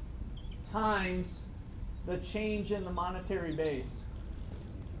multiplier times the change in the monetary base,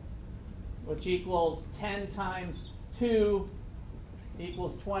 which equals 10 times 2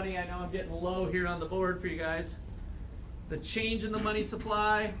 equals 20. I know I'm getting low here on the board for you guys. The change in the money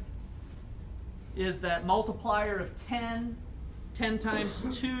supply is that multiplier of 10. 10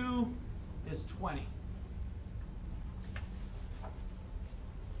 times 2 is 20.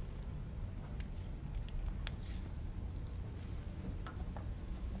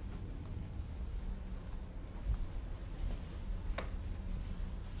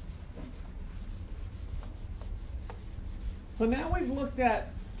 So now we've looked at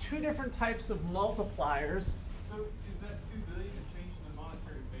two different types of multipliers. So is that 2 billion a change in the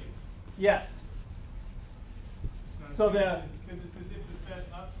monetary base? Yes. So the because it says if the Fed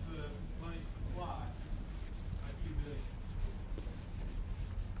ups the money supply by 2 billion.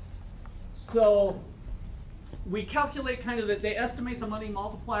 So we calculate kind of that they estimate the money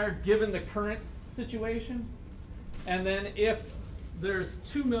multiplier given the current situation, and then if there's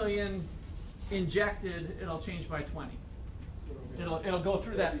 2 million injected, it'll change by 20. It'll go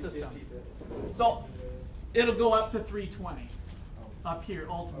through that system. So it'll go up to 320 up here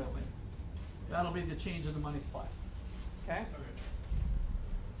ultimately. That'll be the change in the money supply. Okay?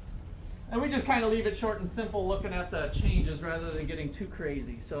 And we just kind of leave it short and simple looking at the changes rather than getting too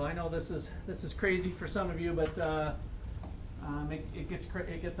crazy. So I know this is crazy for some of you, but it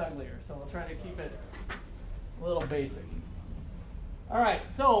gets uglier. So we'll try to keep it a little basic. All right,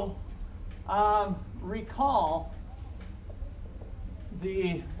 so recall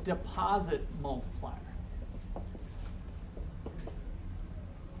the deposit multiplier.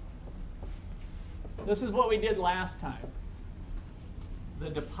 This is what we did last time, the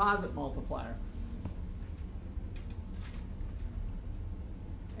deposit multiplier.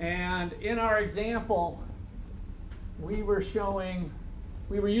 And in our example, we were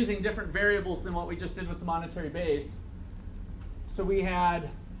using different variables than what we just did with the monetary base. So we had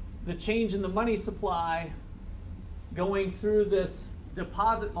the change in the money supply going through this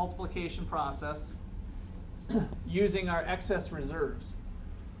deposit multiplication process using our excess reserves.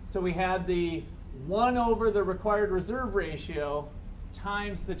 So we had the 1 over the required reserve ratio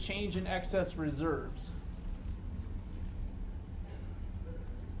times the change in excess reserves.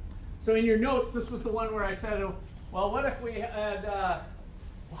 So in your notes, this was the one where I said, well, what if we had,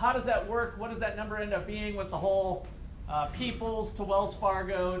 how does that work? What does that number end up being with the whole People's to Wells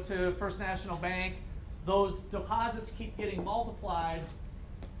Fargo to First National Bank? Those deposits keep getting multiplied.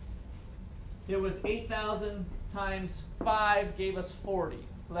 It was 8,000 times 5 gave us 40.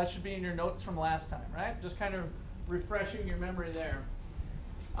 So that should be in your notes from last time, right? Just kind of refreshing your memory there.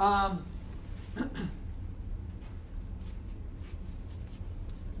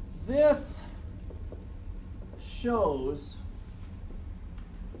 This shows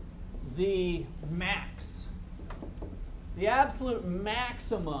the max, the absolute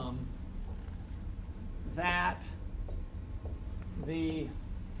maximum that the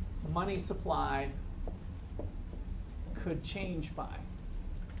money supply could change by.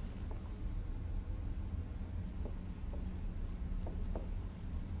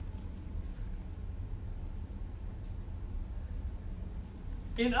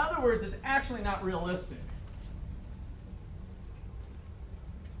 In other words, it's actually not realistic.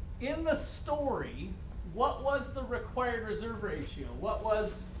 In the story, what was the required reserve ratio? What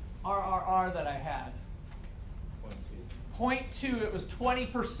was RRR that I had? 0.2. It was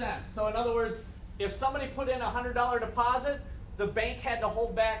 20%. So in other words, if somebody put in a $100 deposit, the bank had to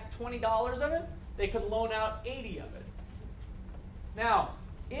hold back $20 of it. They could loan out 80 of it. Now,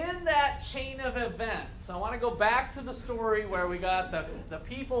 in that chain of events, I want to go back to the story where we got the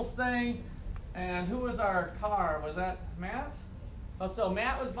people's thing, and who was our car? Was that Matt? Oh, so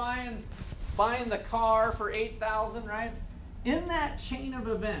Matt was buying the car for $8,000, right? In that chain of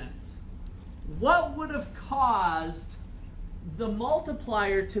events, what would have caused the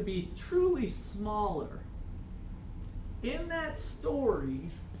multiplier to be truly smaller? In that story,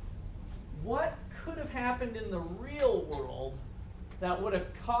 what could have happened in the real world that would have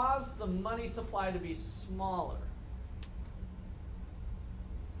caused the money supply to be smaller?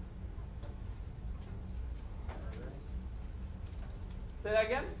 Say that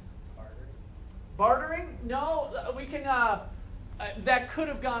again? Bartering? No, we can, that could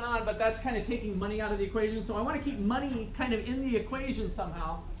have gone on, but that's kind of taking money out of the equation. So I want to keep money kind of in the equation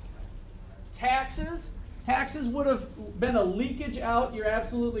somehow. Taxes. Taxes would have been a leakage out, you're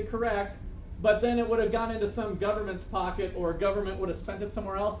absolutely correct. But then it would have gone into some government's pocket, or government would have spent it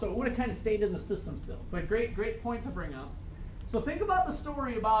somewhere else, so it would have kind of stayed in the system still. But great point to bring up. So think about the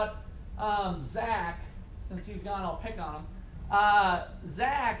story about Zach. Since he's gone, I'll pick on him.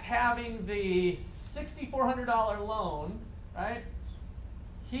 Zach having the $6,400 loan, right?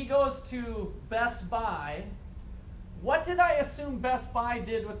 He goes to Best Buy. What did I assume Best Buy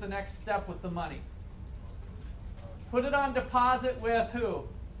did with the next step with the money? Put it on deposit with who?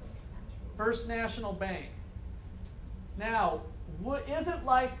 First National Bank. Now, is it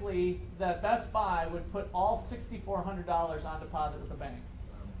likely that Best Buy would put all $6,400 on deposit with the bank?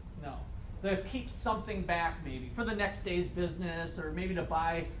 No. They'd keep something back maybe for the next day's business, or maybe to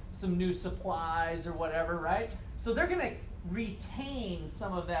buy some new supplies or whatever, right? So they're going to retain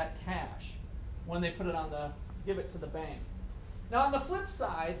some of that cash when they put it on give it to the bank. Now on the flip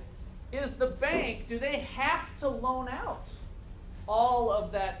side, is the bank, do they have to loan out all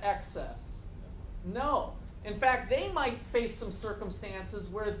of that excess? No. In fact, they might face some circumstances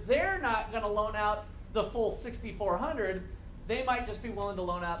where they're not going to loan out the full $6,400. They might just be willing to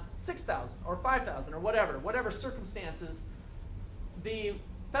loan out $6,000 or $5,000 or whatever circumstances. The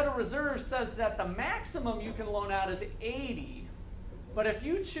Federal Reserve says that the maximum you can loan out is 80. But if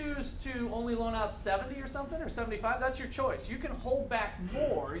you choose to only loan out 70 or something, or 75, that's your choice. You can hold back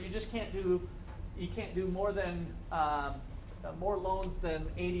more. You just can't do more than more loans than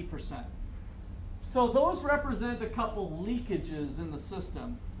 80%. So those represent a couple leakages in the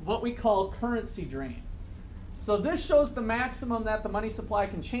system, what we call currency drain. So this shows the maximum that the money supply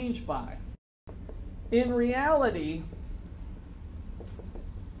can change by. In reality,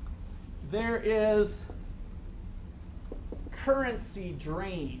 there is currency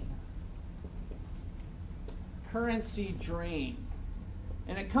drain. Currency drain.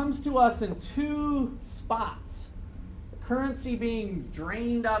 And it comes to us in two spots. Currency being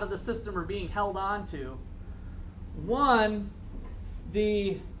drained out of the system or being held on to. One,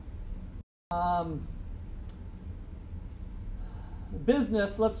 the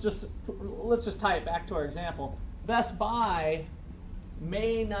business, let's just tie it back to our example. Best Buy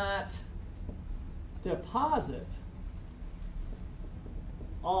may not deposit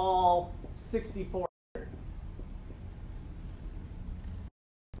all $6,400.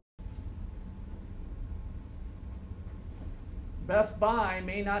 Best Buy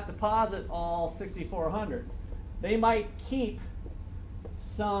may not deposit all $6,400. They might keep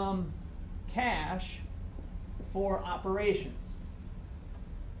some cash for operations.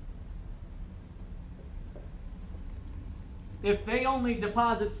 If they only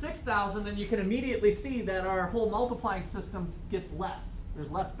deposit $6,000, then you can immediately see that our whole multiplying system gets less. There's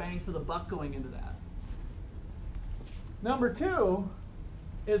less bang for the buck going into that. Number two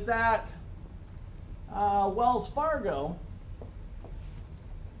is that Wells Fargo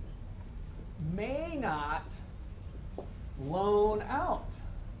may not loan out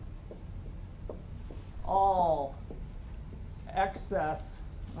all excess,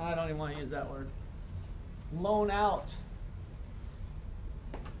 I don't even want to use that word, loan out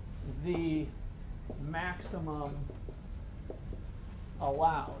the maximum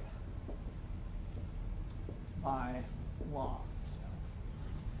allowed by law.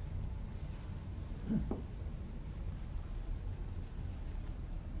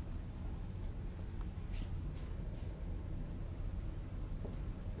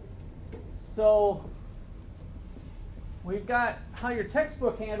 So we've got how your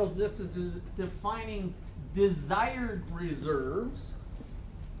textbook handles this is defining desired reserves,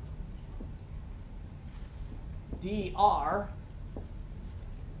 DR.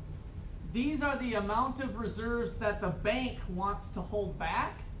 These are the amount of reserves that the bank wants to hold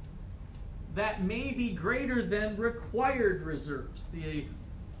back that may be greater than required reserves, the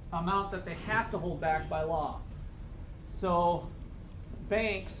amount that they have to hold back by law. So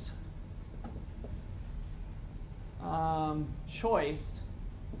banks' choice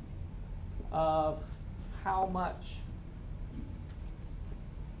of how much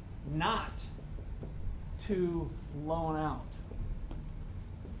not to loan out.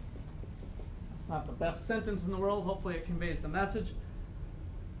 It's not the best sentence in the world. Hopefully it conveys the message.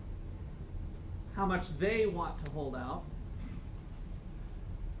 How much they want to hold out.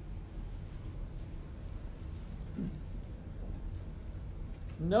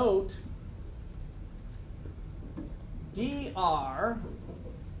 Note, DR,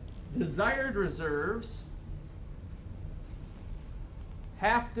 desired reserves,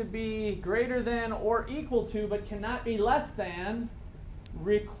 have to be greater than or equal to, but cannot be less than,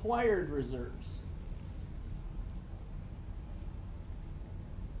 required reserves.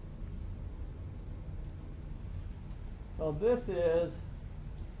 So this is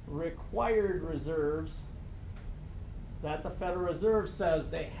required reserves that the Federal Reserve says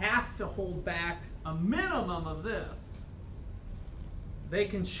they have to hold back a minimum of this. They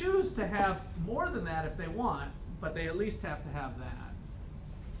can choose to have more than that if they want, but they at least have to have that.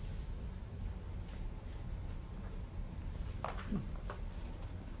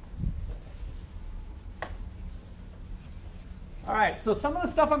 All right, so some of the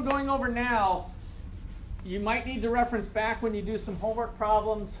stuff I'm going over now, you might need to reference back when you do some homework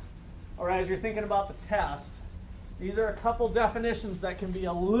problems or as you're thinking about the test. These are a couple definitions that can be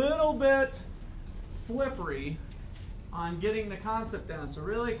a little bit slippery on getting the concept down. So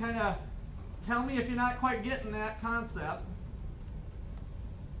really kind of tell me if you're not quite getting that concept.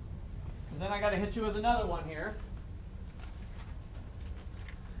 And then I got to hit you with another one here.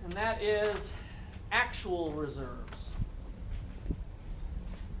 And that is actual reserves.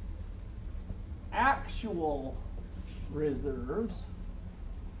 Actual reserves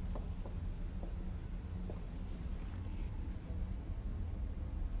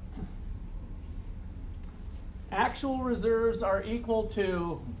are equal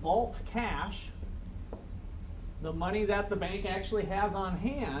to vault cash, the money that the bank actually has on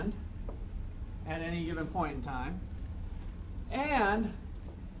hand at any given point in time, and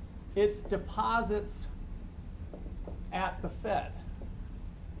its deposits at the Fed.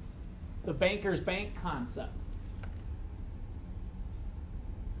 The banker's bank concept.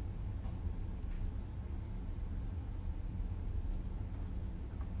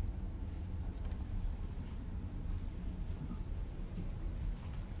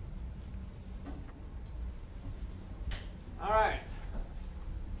 All right.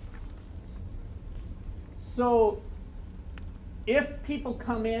 So if people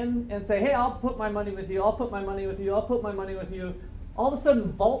come in and say, hey, I'll put my money with you, I'll put my money with you, I'll put my money with you, all of a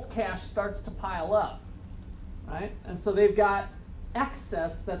sudden vault cash starts to pile up, right? And so they've got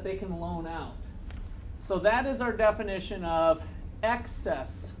excess that they can loan out. So that is our definition of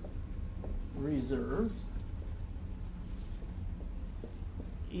excess reserves,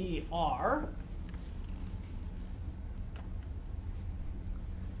 ER.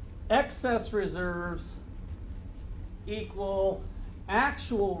 Excess reserves equal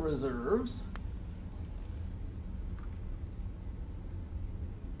actual reserves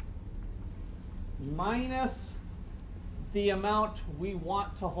minus the amount we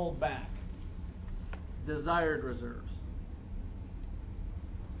want to hold back, desired reserves.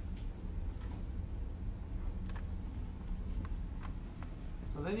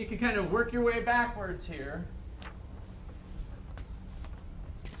 So then you can kind of work your way backwards here.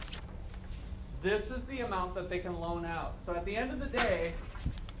 This is the amount that they can loan out. So at the end of the day,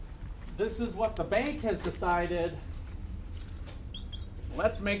 this is what the bank has decided.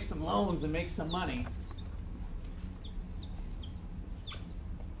 Let's make some loans and make some money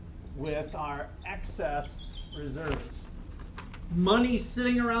with our excess reserves. money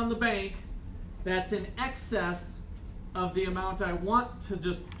sitting around the bank that's in excess of the amount I want to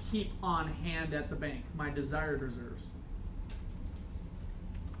just keep on hand at the bank, my desired reserves.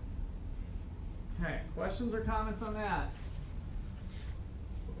 Okay, questions or comments on that?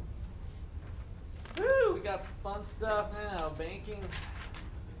 Woo, we got some fun stuff now. Banking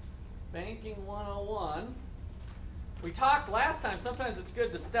 101. We talked last time, sometimes it's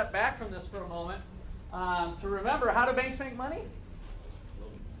good to step back from this for a moment to remember, how do banks make money?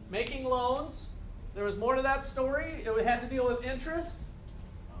 Making loans. There was more to that story. It had to deal with interest.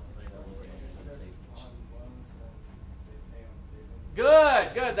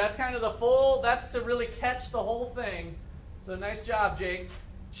 Good, good. That's kind of the full, that's to really catch the whole thing. So nice job, Jake.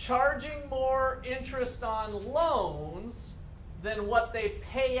 Charging more interest on loans than what they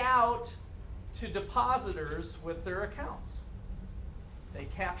pay out to depositors with their accounts. They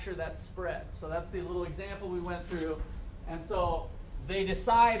capture that spread. So that's the little example we went through. And so they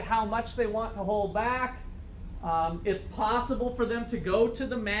decide how much they want to hold back. It's possible for them to go to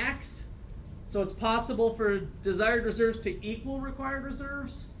the max. So it's possible for desired reserves to equal required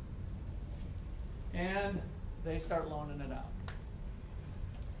reserves. And they start loaning it out.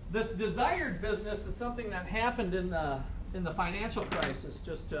 This desired business is something that happened in the financial crisis,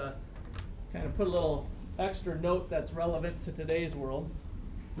 just to kind of put a little extra note that's relevant to today's world.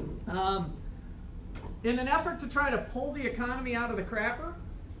 In an effort to try to pull the economy out of the crapper,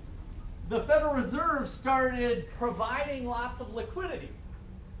 the Federal Reserve started providing lots of liquidity.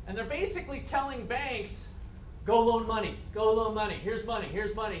 And they're basically telling banks, go loan money, here's money,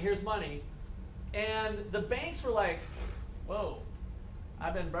 here's money, here's money. And the banks were like, whoa,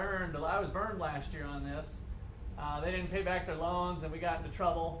 I've been burned. I was burned last year on this. They didn't pay back their loans and we got into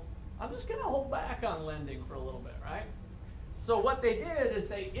trouble. I'm just going to hold back on lending for a little bit, right? So what they did is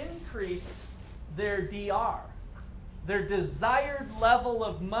they increased their DR. Their desired level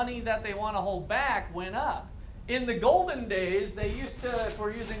of money that they want to hold back went up. In the golden days, they used to, if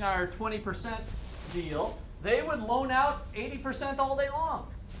we're using our 20% deal, they would loan out 80% all day long.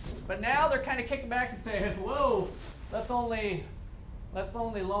 But now they're kind of kicking back and saying, whoa, let's only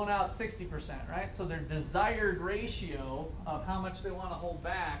loan out 60%, right? So their desired ratio of how much they want to hold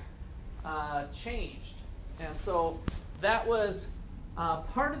back changed. And so that was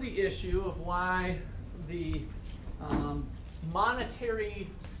part of the issue of why the monetary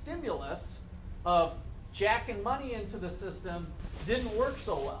stimulus of jacking money into the system didn't work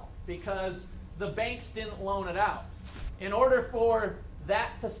so well, because the banks didn't loan it out. In order for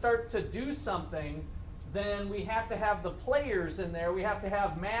that to start to do something, then we have to have the players in there. We have to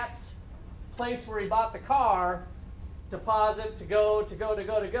have Matt's place where he bought the car, deposit, to go.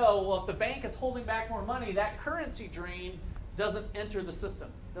 Well, if the bank is holding back more money, that currency drain doesn't enter the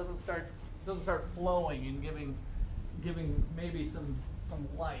system. Doesn't start flowing and giving maybe some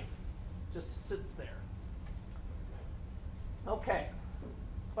life. Just sits there. Okay.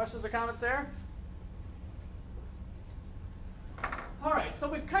 Questions or comments there? All right,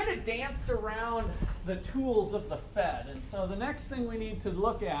 so we've kind of danced around the tools of the Fed. And so the next thing we need to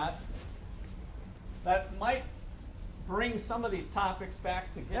look at that might bring some of these topics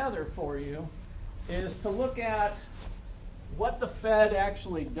back together for you is to look at what the Fed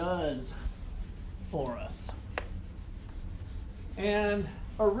actually does for us. And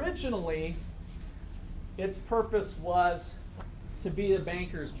originally, its purpose was to be the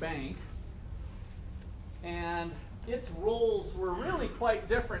banker's bank. And its roles were really quite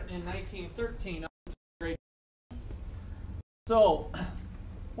different in 1913. So,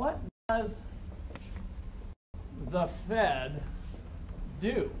 what does the Fed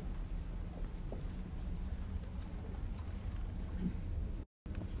do?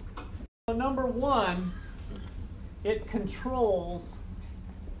 So, number one, it controls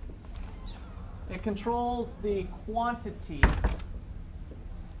the quantity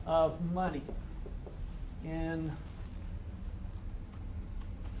of money in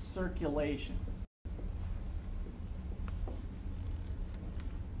circulation.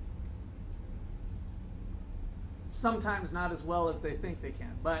 Sometimes not as well as they think they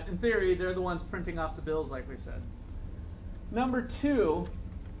can, but in theory, they're the ones printing off the bills, like we said. Number two,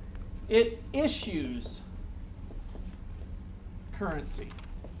 it issues currency.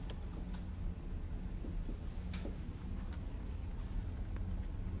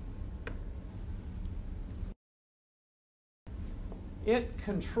 It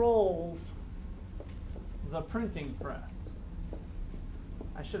controls the printing press.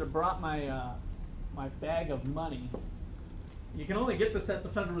 I should have brought my my bag of money. You can only get this at the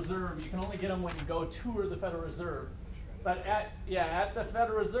Federal Reserve. You can only get them when you go tour the Federal Reserve. But at the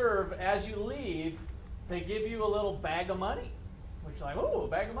Federal Reserve, as you leave, they give you a little bag of money. which is like, ooh, a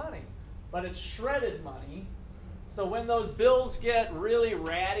bag of money. But it's shredded money. So when those bills get really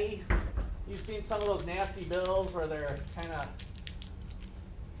ratty, you've seen some of those nasty bills where they're kind of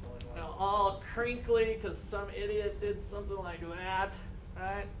all crinkly because some idiot did something like that,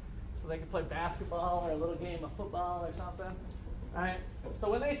 right? So they can play basketball or a little game of football or something, right? So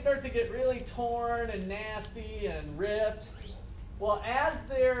when they start to get really torn and nasty and ripped, well, as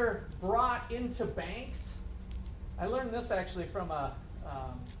they're brought into banks, I learned this actually from a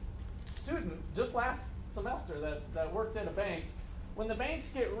student just last semester that worked at a bank. When the banks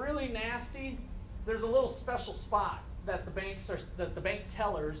get really nasty, there's a little special spot that the bank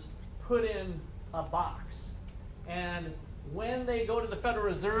tellers put in a box. And when they go to the Federal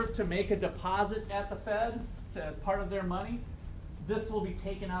Reserve to make a deposit at the Fed as part of their money, this will be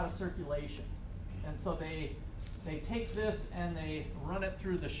taken out of circulation. And so they take this and they run it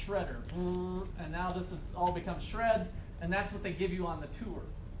through the shredder. And now this all becomes shreds, and that's what they give you on the tour.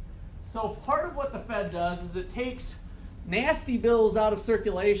 So part of what the Fed does is it takes nasty bills out of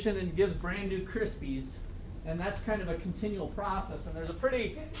circulation and gives brand new crispies, and that's kind of a continual process. And there's a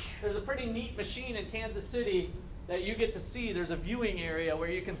pretty neat machine in Kansas City that you get to see. There's a viewing area where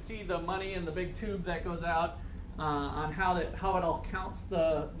you can see the money in the big tube that goes out on how it all counts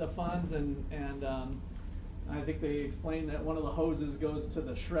the funds, and I think they explained that one of the hoses goes to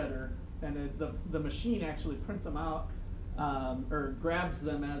the shredder, and the machine actually prints them out or grabs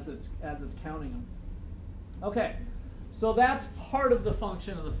them as it's counting them. Okay, so that's part of the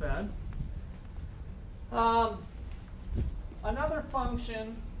function of the Fed. Another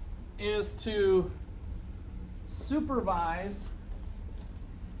function is to supervise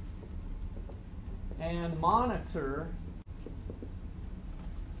and monitor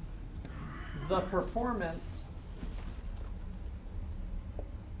the performance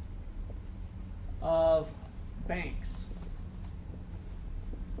of banks.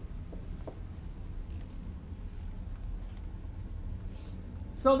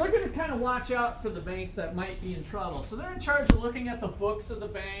 So they're going to kind of watch out for the banks that might be in trouble. So they're in charge of looking at the books of the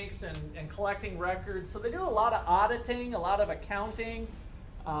banks and collecting records. So they do a lot of auditing, a lot of accounting,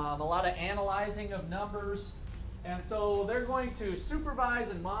 a lot of analyzing of numbers. And so they're going to supervise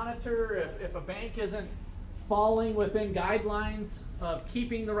and monitor if a bank isn't falling within guidelines of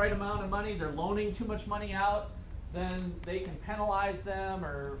keeping the right amount of money, they're loaning too much money out, then they can penalize them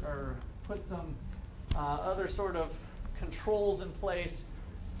or put some other sort of controls in place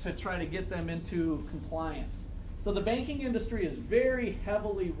to try to get them into compliance. So the banking industry is very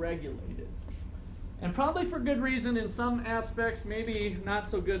heavily regulated. And probably for good reason in some aspects, maybe not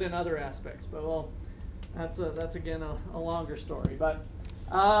so good in other aspects. But well, that's again a longer story. But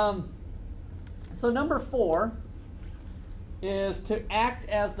so number 4 is to act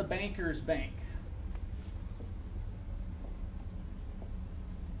as the banker's bank.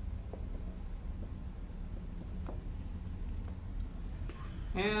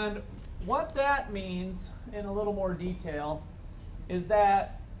 And what that means, in a little more detail, is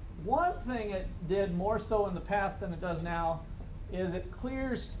that one thing it did more so in the past than it does now is it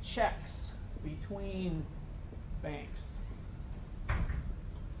clears checks between banks.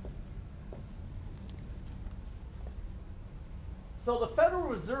 So the Federal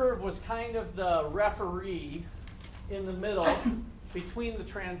Reserve was kind of the referee in the middle between the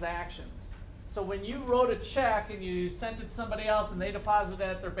transactions. So when you wrote a check and you sent it to somebody else and they deposited it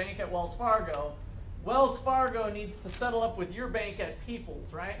at their bank at Wells Fargo needs to settle up with your bank at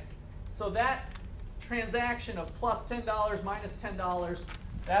People's, right? So that transaction of plus $10, minus $10,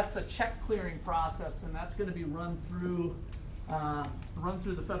 that's a check clearing process, and that's going to be run through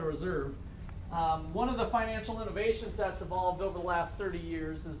the Federal Reserve. One of the financial innovations that's evolved over the last 30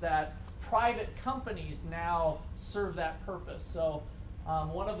 years is that private companies now serve that purpose. So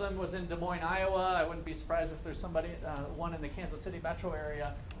one of them was in Des Moines, Iowa. I wouldn't be surprised if there's one in the Kansas City metro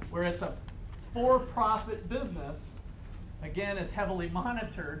area, where it's a for-profit business. Again, is heavily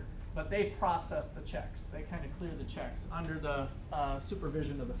monitored, but they process the checks. They kind of clear the checks under the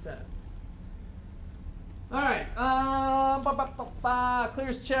supervision of the Fed. All right,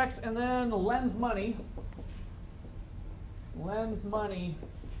 clears checks and then lends money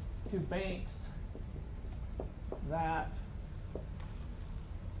to banks that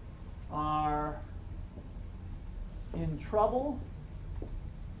are in trouble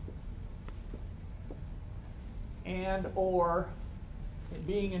and or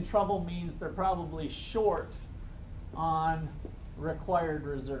being in trouble means they're probably short on required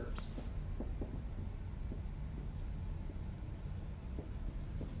reserves.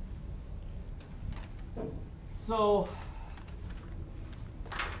 So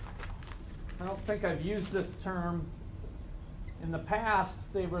I don't think I've used this term In the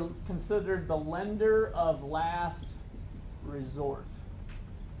past, they were considered the lender of last resort.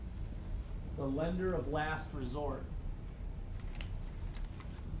 The lender of last resort.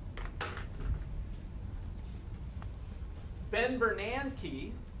 Ben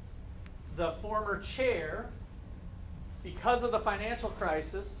Bernanke, the former chair, because of the financial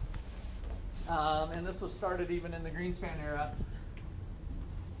crisis, and this was started even in the Greenspan era,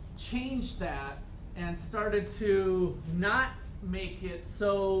 changed that and started to not make it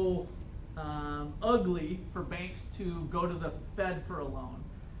so ugly for banks to go to the Fed for a loan.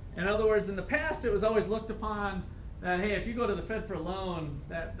 In other words, in the past, it was always looked upon that, hey, if you go to the Fed for a loan,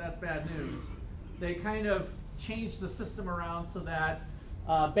 that's bad news. They kind of changed the system around so that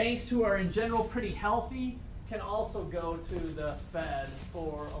banks who are in general pretty healthy can also go to the Fed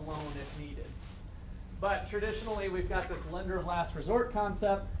for a loan if needed. But traditionally, we've got this lender of last resort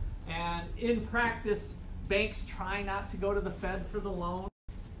concept, and in practice, banks try not to go to the Fed for the loan.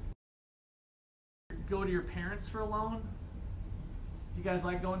 Go to your parents for a loan. Do you guys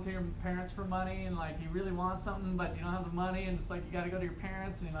like going to your parents for money, and like you really want something but you don't have the money, and it's like you got to go to your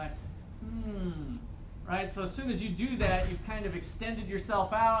parents, and you're like, right? So as soon as you do that, you've kind of extended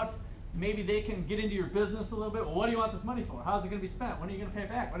yourself out. Maybe they can get into your business a little bit. Well, what do you want this money for? How's it going to be spent? When are you going to pay it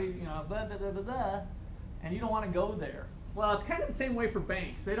back? What do you know, blah, blah, blah, blah, blah. And you don't want to go there. Well, it's kind of the same way for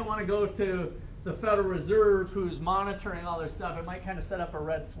banks. They don't want to go to the Federal Reserve, who's monitoring all their stuff. It might kind of set up a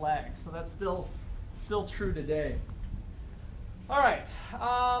red flag. So that's still true today. All right.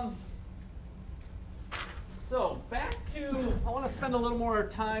 So back to, I want to spend a little more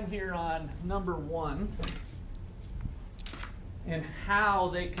time here on number one and how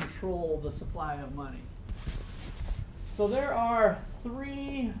they control the supply of money. So there are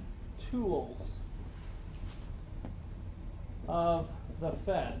three tools of the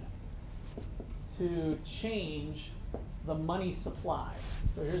Fed to change the money supply.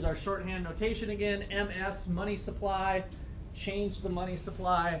 So here's our shorthand notation again, MS, money supply, change the money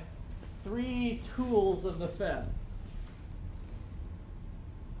supply. Three tools of the Fed.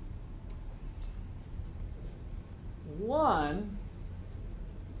 One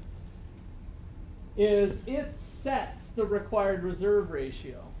is it sets the required reserve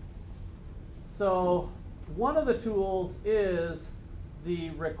ratio. So one of the tools is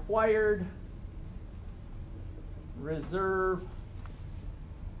the required reserve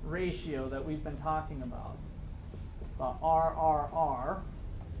ratio that we've been talking about, the RRR.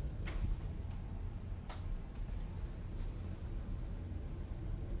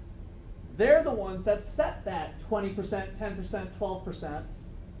 They're the ones that set that 20%, 10%, 12%.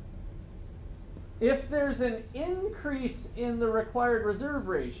 If there's an increase in the required reserve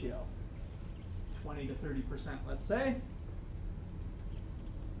ratio, 20 to 30%, let's say,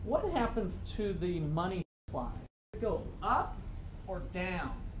 what happens to the money supply? Does it go up or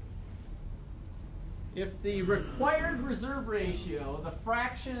down? If the required reserve ratio, the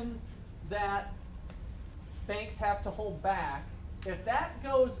fraction that banks have to hold back, if that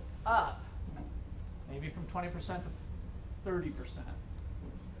goes up, maybe from 20% to 30%,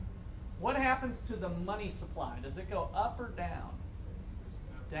 what happens to the money supply? Does it go up or down?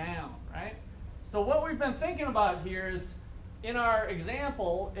 Down, right? So what we've been thinking about here is, in our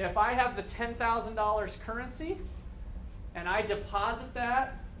example, if I have the $10,000 currency and I deposit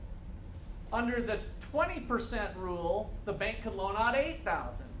that, under the 20% rule, the bank could loan out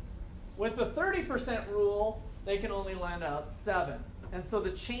 $8,000. With the 30% rule, they can only lend out $7,000. And so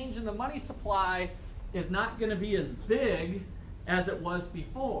the change in the money supply is not going to be as big as it was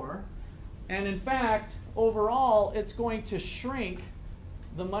before. And in fact, overall, it's going to shrink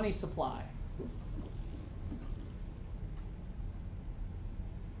the money supply.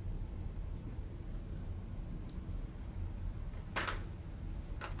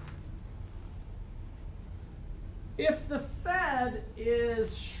 If the Fed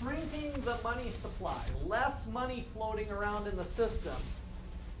is shrinking the money supply, less money floating around in the system,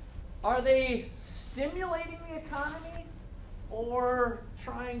 are they stimulating the economy or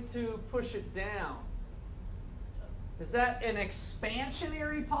trying to push it down? Is that an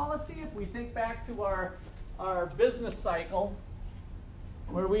expansionary policy? If we think back to our business cycle,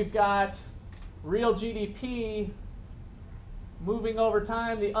 where we've got real GDP moving over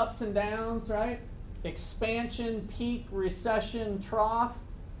time, the ups and downs, right? Expansion, peak, recession, trough.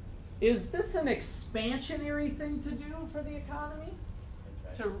 Is this an expansionary thing to do for the economy?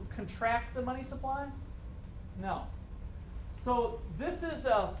 To contract the money supply? No. So this is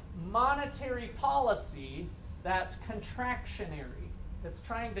a monetary policy that's contractionary. It's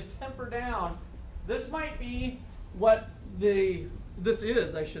trying to temper down. This might be what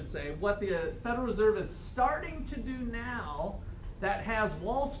what the Federal Reserve is starting to do now that has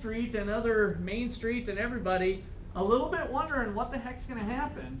Wall Street and other Main Street and everybody a little bit wondering what the heck's going to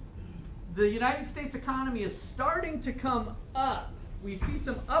happen. The United States economy is starting to come up. We see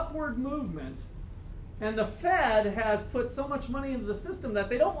some upward movement, and the Fed has put so much money into the system that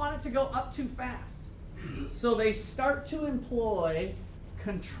they don't want it to go up too fast. So they start to employ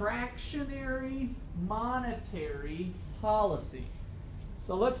contractionary monetary policy.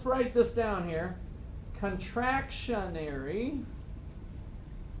 So let's write this down here. Contractionary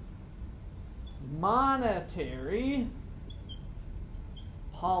monetary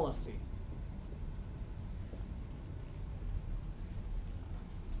policy.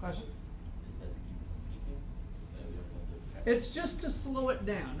 Question? It's just to slow it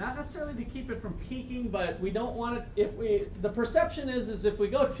down, not necessarily to keep it from peaking, but we don't want it, the perception is if we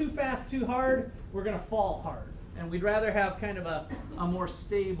go too fast, too hard, we're going to fall hard. And we'd rather have kind of a more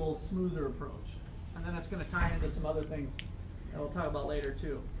stable, smoother approach. And then it's going to tie into some other things that we'll talk about later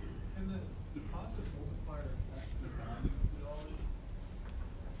too. And the deposit multiplier affect the value of the dollar?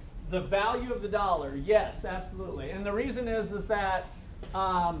 The value of the dollar, yes, absolutely. And the reason is that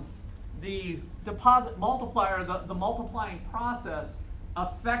the deposit multiplier, the multiplying process,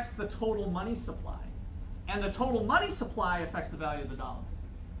 affects the total money supply. And the total money supply affects the value of the dollar.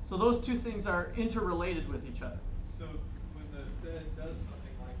 So those two things are interrelated with each other. So when the Fed does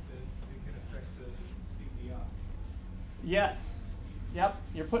something like this, it can affect the CPI? Yes. Yep.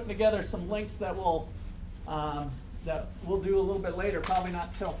 You're putting together some links that we'll do a little bit later, probably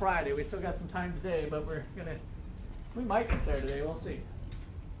not till Friday. We still got some time today, but we might get there today. We'll see.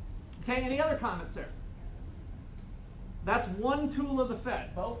 Okay, any other comments there? That's one tool of the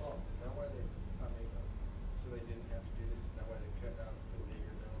Fed. Bo? Is that why they, so they didn't have to do this? Is that why they cut out the bigger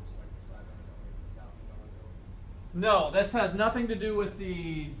bills, like the $500, $1,000 bill? No, this has nothing to do with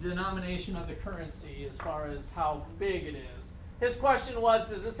the denomination of the currency as far as how big it is. His question was,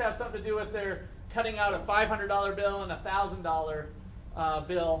 does this have something to do with their cutting out a $500 bill and a $1,000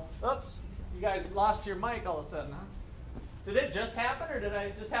 bill? Oops, you guys lost your mic all of a sudden, huh? Did it just happen, or did I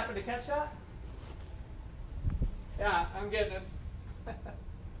just happen to catch that? Yeah, I'm getting it. I'm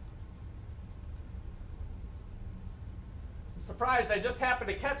surprised I just happened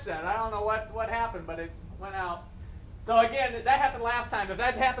to catch that. I don't know what happened, but it went out. So again, that happened last time. If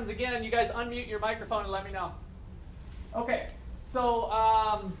that happens again, you guys unmute your microphone and let me know. Okay, so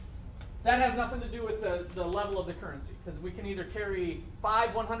that has nothing to do with the level of the currency, because we can either carry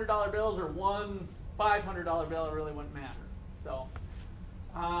 5 $100 bills or one $500 bill. It really wouldn't matter. So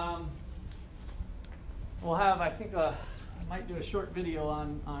we'll have, I think, I might do a short video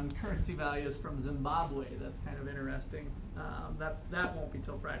on currency values from Zimbabwe. That's kind of interesting. That won't be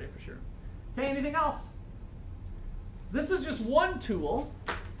till Friday for sure. Okay, anything else? This is just one tool.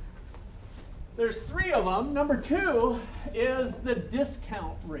 There's 3 of them. Number 2 is the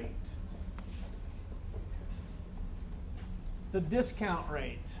discount rate. The discount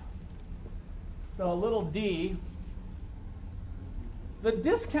rate. So a little d. The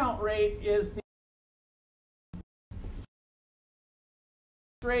discount rate is the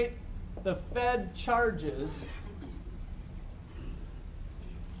rate the Fed charges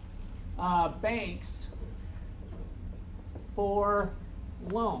banks for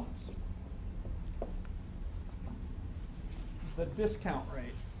loans. The discount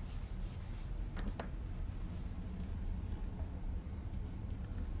rate.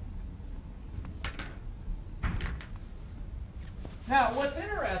 Now, what's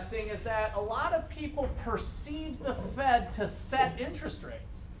interesting is that a lot of people perceive the Fed to set interest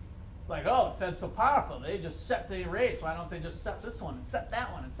rates. It's like, oh, the Fed's so powerful. They just set the rates. Why don't they just set this one and set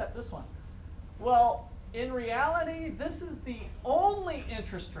that one and set this one? Well, in reality, this is the only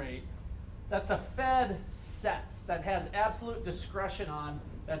interest rate that the Fed sets, that has absolute discretion on,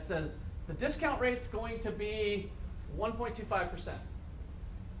 that says the discount rate's going to be 1.25%.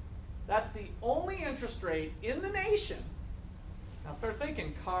 That's the only interest rate in the nation. Now start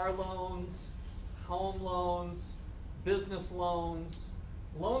thinking car loans, home loans, business loans.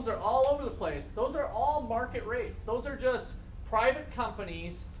 Loans are all over the place. Those are all market rates. Those are just private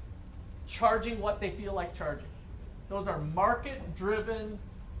companies charging what they feel like charging. Those are market-driven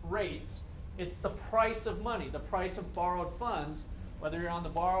rates. It's the price of money, the price of borrowed funds, whether you're on the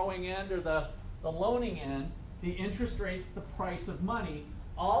borrowing end or the loaning end. The interest rate's the price of money.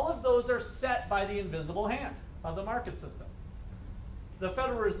 All of those are set by the invisible hand of the market system. The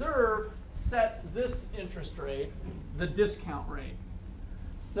Federal Reserve sets this interest rate, the discount rate.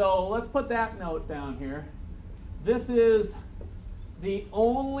 So let's put that note down here. This is the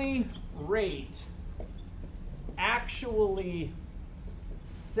only rate actually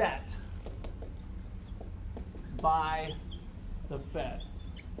set by the Fed.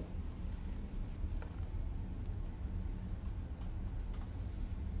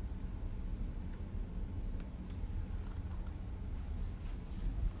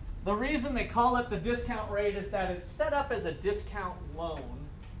 The reason they call it the discount rate is that it's set up as a discount loan.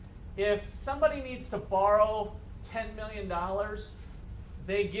 If somebody needs to borrow $10 million,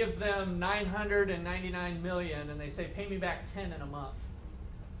 they give them $999 million and they say, pay me back 10 in a month.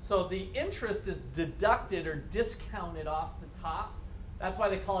 So the interest is deducted or discounted off the top. That's why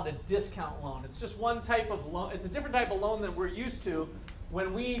they call it a discount loan. It's just one type of loan. It's a different type of loan than we're used to.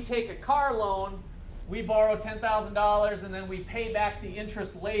 When we take a car loan, we borrow $10,000 and then we pay back the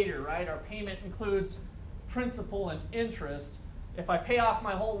interest later, right? Our payment includes principal and interest. If I pay off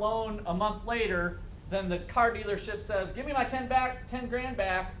my whole loan a month later, then the car dealership says, give me my 10 grand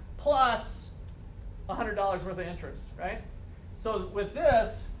back plus $100 worth of interest, right? So with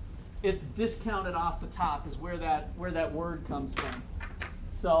this, it's discounted off the top is where that word comes from.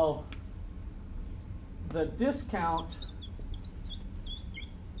 So the discount,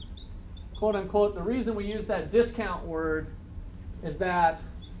 quote unquote, the reason we use that discount word is that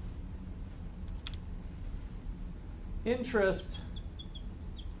interest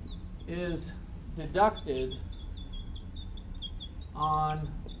is deducted on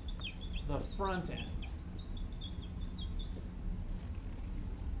the front end.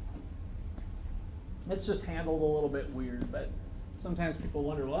 It's just handled a little bit weird, but sometimes people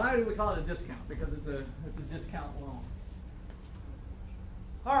wonder, well, why do we call it a discount? Because it's a discount loan.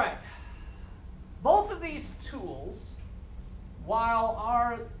 All right. Both of these tools, while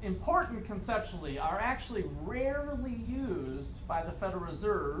are important conceptually, are actually rarely used by the Federal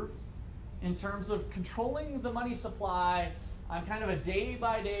Reserve in terms of controlling the money supply on kind of a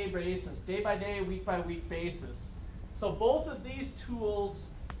day-by-day basis, day-by-day, week-by-week basis. So both of these tools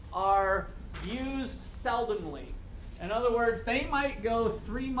are used seldomly. In other words, they might go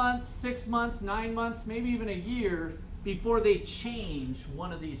 3 months, 6 months, 9 months, maybe even a year before they change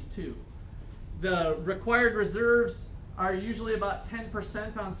one of these two. The required reserves are usually about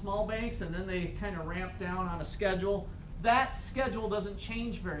 10% on small banks, and then they kind of ramp down on a schedule. That schedule doesn't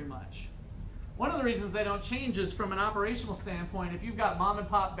change very much. One of the reasons they don't change is from an operational standpoint. If you've got mom and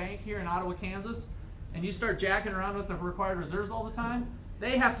pop bank here in Ottawa, Kansas, and you start jacking around with the required reserves all the time,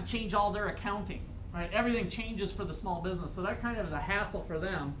 they have to change all their accounting, right? Everything changes for the small business, so that kind of is a hassle for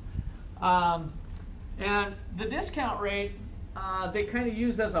them. And the discount rate, they kind of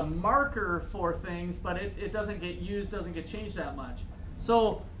use as a marker for things, but it doesn't get used, doesn't get changed that much.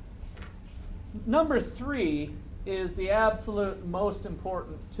 So number 3 is the absolute most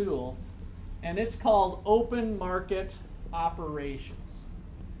important tool, and it's called open market operations.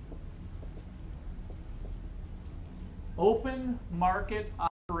 Open market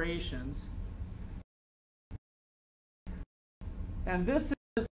operations. And this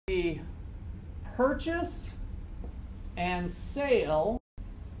is the purchase and sale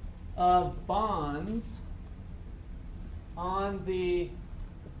of bonds on the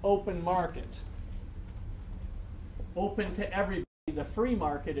open market. Open to everybody, the free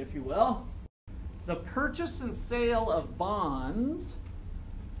market, if you will. The purchase and sale of bonds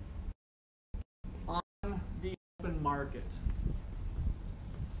on the open market.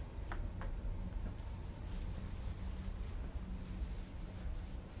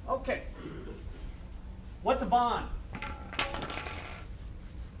 Okay. What's a bond?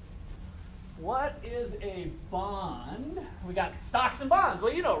 What is a bond? We got stocks and bonds.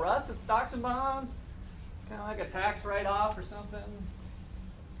 Well, you know, Russ, it's stocks and bonds. It's kind of like a tax write-off or something.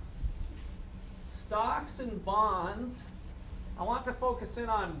 Stocks and bonds. I want to focus in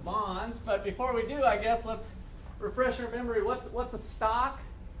on bonds, but before we do, I guess let's refresh our memory. What's a stock?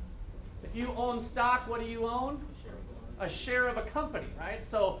 If you own stock, what do you own? A share of a company, right?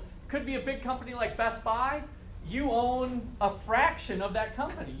 So it could be a big company like Best Buy. You own a fraction of that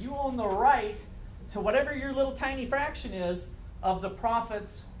company. You own the right to whatever your little tiny fraction is of the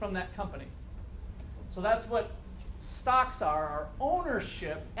profits from that company. So that's what stocks are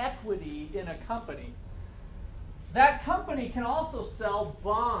ownership, equity in a company. That company can also sell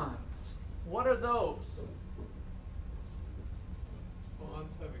bonds. What are those?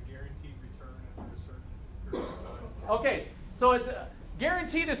 Bonds have a guaranteed return after a certain period of time. Okay, so it's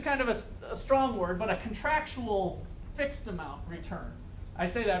guaranteed is kind of a strong word, but a contractual fixed amount return. I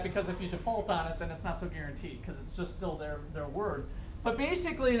say that because if you default on it, then it's not so guaranteed because it's just still their word. But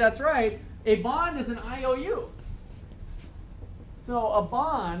basically, that's right. A bond is an IOU. So a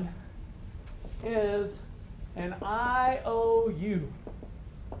bond is an IOU.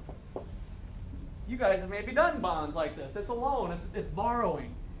 You guys have maybe done bonds like this. It's a loan. It's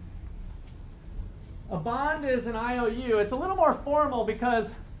borrowing. A bond is an IOU. It's a little more formal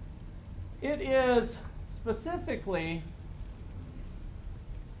because it is specifically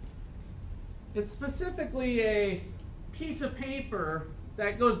a piece of paper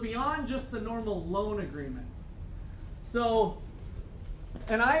that goes beyond just the normal loan agreement. So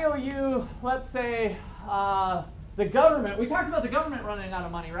an IOU, let's say the government, we talked about the government running out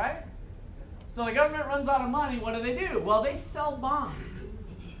of money, right? So the government runs out of money, what do? Well, they sell bonds.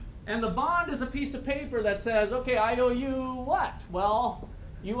 And the bond is a piece of paper that says, okay, I owe you what? Well,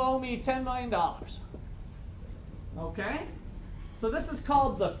 you owe me $10 million. Okay? So this is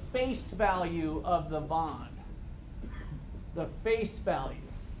called the face value of the bond. The face value.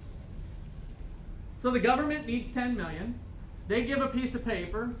 So the government needs $10 million. They give a piece of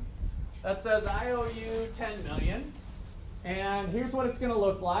paper that says, I owe you $10 million. And here's what it's going to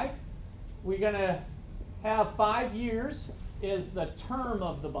look like. We're going to have 5 years is the term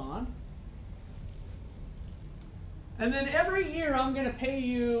of the bond. And then every year I'm going to pay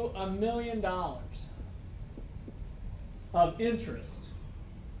you $1 million of interest.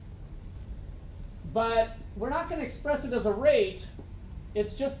 But we're not going to express it as a rate.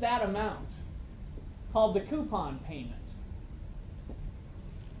 It's just that amount, called the coupon payment.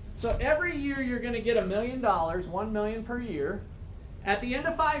 So every year you're going to get $1 million, $1 million per year. At the end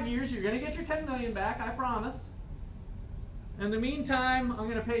of 5 years, you're going to get your $10 million back, I promise. In the meantime, I'm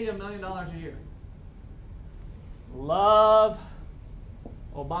going to pay you $1 million a year. Love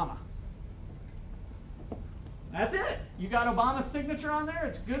Obama. That's it. You got Obama's signature on there.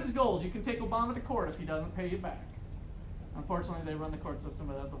 It's good as gold. You can take Obama to court if he doesn't pay you back. Unfortunately, they run the court system,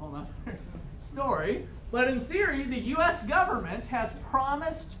 but that's a whole other story. But in theory, the U.S. government has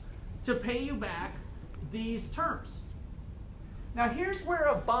promised to pay you back these terms. Now, here's where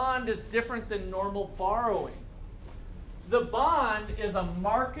a bond is different than normal borrowing. The bond is a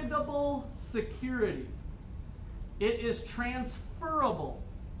marketable security. It is transferable.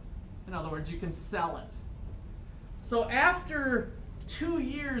 In other words, you can sell it. So after 2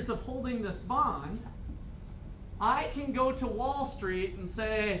 years of holding this bond, I can go to Wall Street and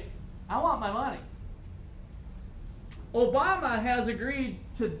say, I want my money. Obama has agreed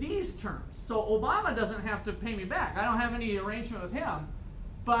to these terms. So Obama doesn't have to pay me back. I don't have any arrangement with him.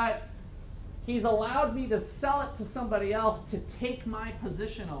 But he's allowed me to sell it to somebody else to take my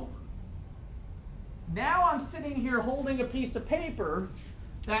position over. Now I'm sitting here holding a piece of paper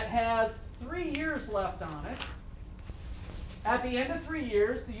that has 3 years left on it. At the end of 3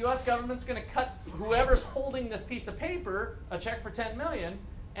 years, the U.S. government's going to cut whoever's holding this piece of paper a check for $10 million,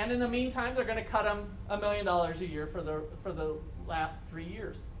 and in the meantime, they're going to cut them $1 million a year for the last 3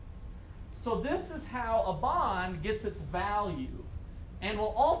 years. So this is how a bond gets its value, and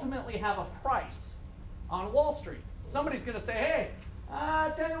will ultimately have a price on Wall Street. Somebody's going to say, "Hey,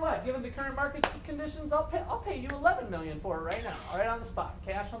 tell you what, given the current market conditions, I'll pay you $11 million for it right now, right on the spot,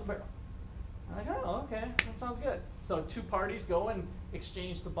 cash on the barrel." I'm like, "Oh, okay, that sounds good." So 2 parties go and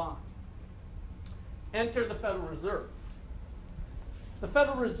exchange the bond. Enter the Federal Reserve. The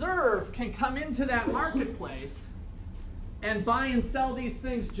Federal Reserve can come into that marketplace and buy and sell these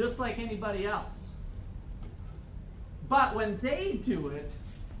things just like anybody else. But when they do it,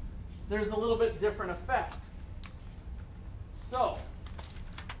 there's a little bit different effect. So,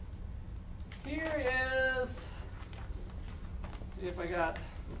 here is, let's see if I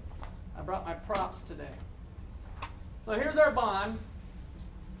brought my props today. So here's our bond.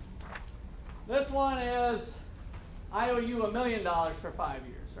 This one is, I owe you $1 million for 5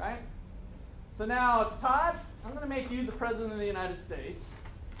 years, right? So now, Todd, I'm going to make you the President of the United States.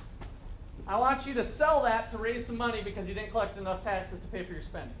 I want you to sell that to raise some money because you didn't collect enough taxes to pay for your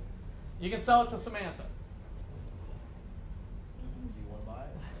spending. You can sell it to Samantha. Do you want to buy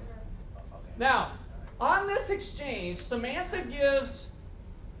it? Okay. Now, on this exchange, Samantha gives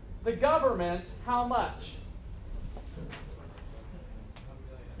the government how much?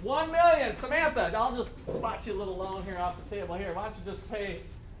 $1 million. Samantha, I'll just spot you a little loan here off the table here. Why don't you just pay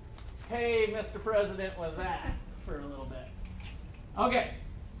Mr. President with that for a little bit? Okay,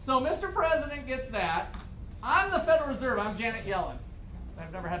 so Mr. President gets that. I'm the Federal Reserve. I'm Janet Yellen.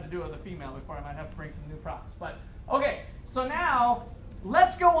 I've never had to do it with a female before. I might have to bring some new props. But okay, so now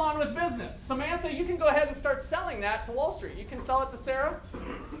let's go on with business. Samantha, you can go ahead and start selling that to Wall Street. You can sell it to Sarah.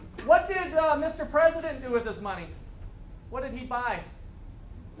 What did Mr. President do with his money? What did he buy?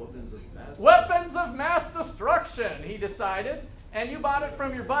 Weapons of mass destruction, he decided. And you bought it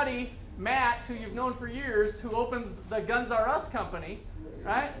from your buddy, Matt, who you've known for years, who opens the Guns R Us company,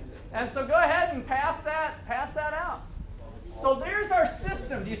 right? And so go ahead and pass that out. So there's our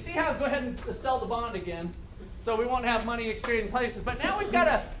system. Do you see how, go ahead and sell the bond again. So we won't have money exchanging places. But now we've got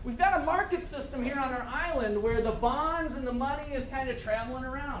a market system here on our island where the bonds and the money is kind of traveling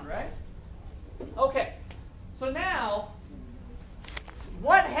around, right? Okay. So now,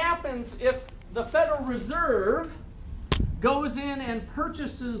 what happens if the Federal Reserve goes in and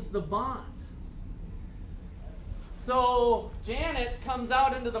purchases the bond? So Janet comes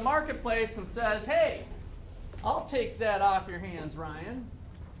out into the marketplace and says, hey, I'll take that off your hands, Ryan.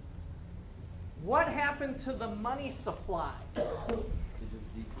 What happened to the money supply?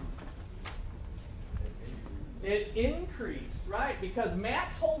 It increased, right? Because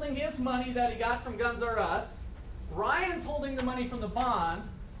Matt's holding his money that he got from Guns R Us. Ryan's holding the money from the bond.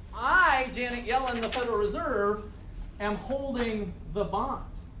 I, Janet Yellen, the Federal Reserve, am holding the bond.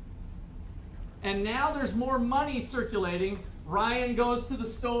 And now there's more money circulating. Ryan goes to the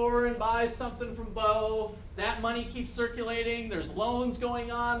store and buys something from Bo. That money keeps circulating. There's loans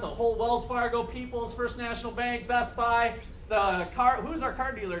going on. The whole Wells Fargo, People's, First National Bank, Best Buy, who's our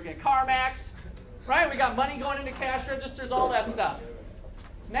car dealer again? CarMax. Right? We got money going into cash registers, all that stuff.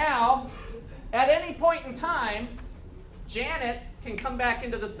 Now, at any point in time, Janet can come back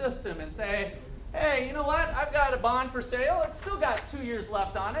into the system and say, hey, you know what? I've got a bond for sale. It's still got 2 years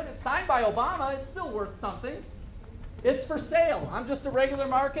left on it. It's signed by Obama. It's still worth something. It's for sale. I'm just a regular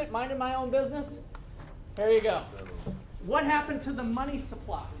market, minding my own business. There you go. What happened to the money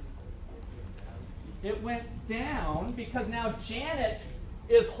supply? It went down because now Janet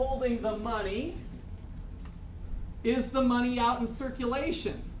is holding the money. Is the money out in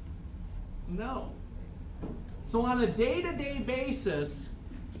circulation? No. So on a day-to-day basis,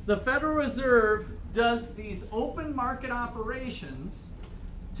 the Federal Reserve does these open market operations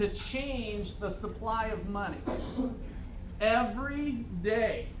to change the supply of money every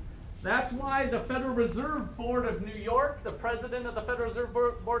day. That's why the Federal Reserve Board of New York, the president of the Federal Reserve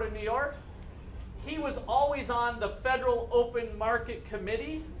Board of New York, he was always on the Federal Open Market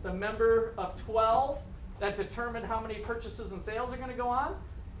Committee, the member of 12 that determined how many purchases and sales are going to go on.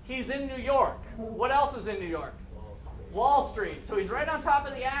 He's in New York. What else is in New York? Wall Street. So he's right on top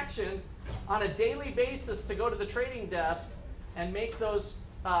of the action on a daily basis to go to the trading desk and make those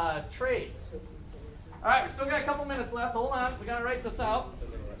trades. All right, we still got a couple minutes left. Hold on. We got to write this out.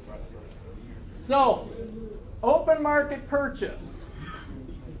 So, open market purchase.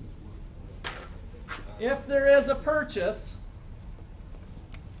 If there is a purchase,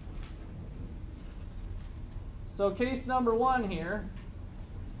 so case number 1 here,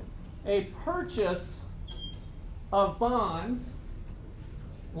 a purchase of bonds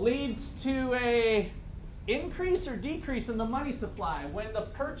leads to a increase or decrease in the money supply when the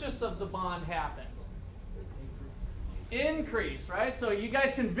purchase of the bond happened. Increase, right? So you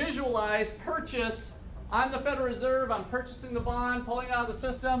guys can visualize purchase on the Federal Reserve. I'm purchasing the bond, pulling it out of the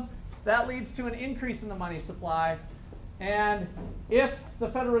system. That leads to an increase in the money supply. And if the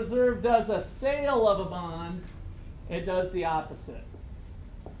Federal Reserve does a sale of a bond, it does the opposite.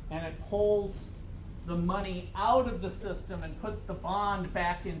 And it pulls the money out of the system and puts the bond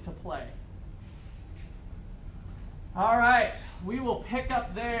back into play. All right, we will pick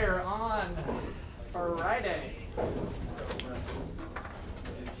up there on Friday. So,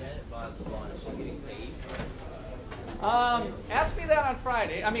 if Janet buys the bond, is she getting paid? Ask me that on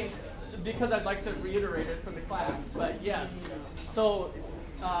Friday. I mean, because I'd like to reiterate it for the class, but yes. So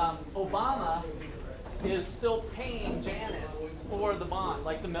Obama is still paying Janet for the bond,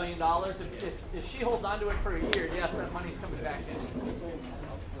 like the $1 million. If she holds onto it for a year, yes, that money's coming back in.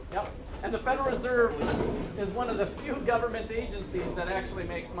 Yep. And the Federal Reserve is one of the few government agencies that actually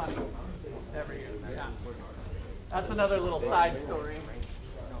makes money every year. Yeah. That's another little side story.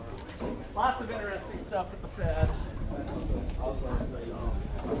 Lots of interesting stuff with the Fed. I'll tell you,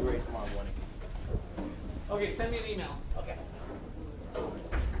 I'll be ready tomorrow morning. Okay, send me an email. Okay.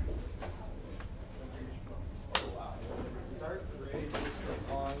 Start the rate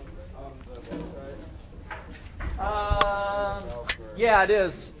on the website. Yeah, it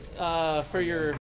is for your